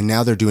remember, and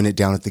now they're doing it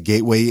down at the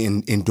Gateway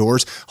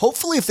indoors.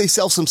 Hopefully, if they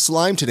sell some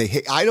slime today,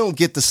 hey, I don't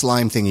get the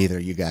slime thing either,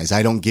 you guys.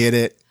 I don't get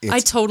it. I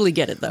totally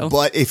get it, though.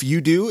 But if you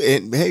do,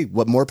 hey,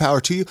 what more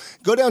power to you?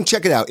 Go down and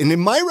check it out. And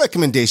in my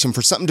recommendation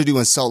for something to do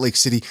in Salt Lake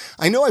City,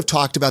 I know I've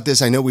talked about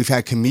this. I know we've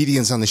had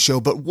comedians on the show,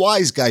 but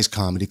Wise Guys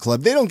Comedy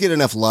Club, they don't get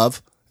enough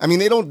love. I mean,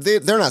 they're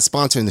not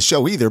sponsoring the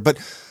show either, but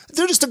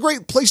they're just a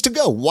great place to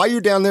go. While you're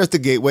down there at the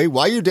Gateway,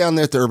 while you're down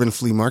there at the Urban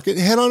Flea Market,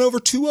 head on over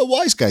to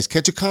Wise Guys,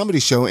 catch a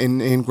comedy show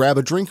and grab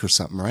a drink or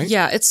something, right?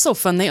 Yeah, it's so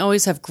fun. They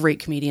always have great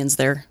comedians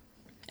there.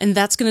 And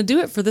that's going to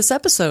do it for this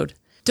episode.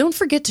 Don't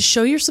forget to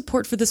show your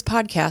support for this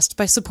podcast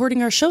by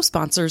supporting our show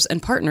sponsors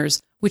and partners,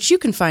 which you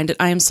can find at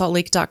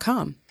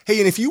iamsaltlake.com. Hey,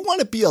 and if you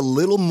want to be a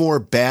little more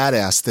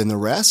badass than the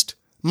rest,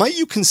 might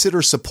you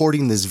consider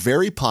supporting this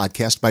very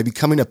podcast by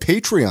becoming a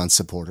Patreon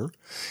supporter?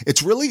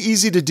 It's really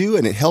easy to do,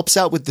 and it helps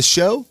out with the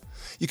show.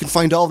 You can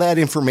find all that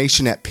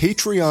information at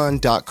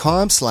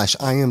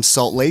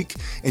patreon.com/IamSaltLake,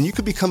 and you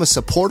can become a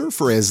supporter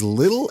for as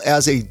little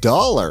as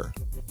 $1.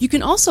 You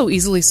can also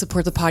easily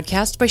support the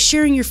podcast by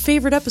sharing your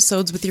favorite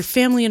episodes with your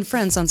family and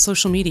friends on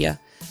social media.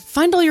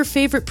 Find all your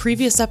favorite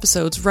previous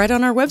episodes right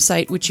on our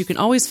website, which you can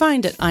always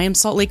find at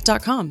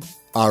iamsaltlake.com.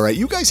 All right,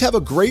 you guys have a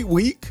great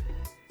week.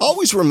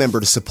 Always remember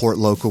to support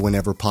local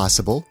whenever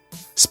possible.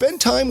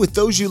 Spend time with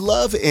those you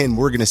love, and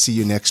we're going to see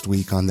you next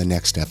week on the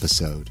next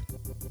episode.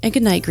 And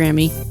good night,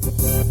 Grammy.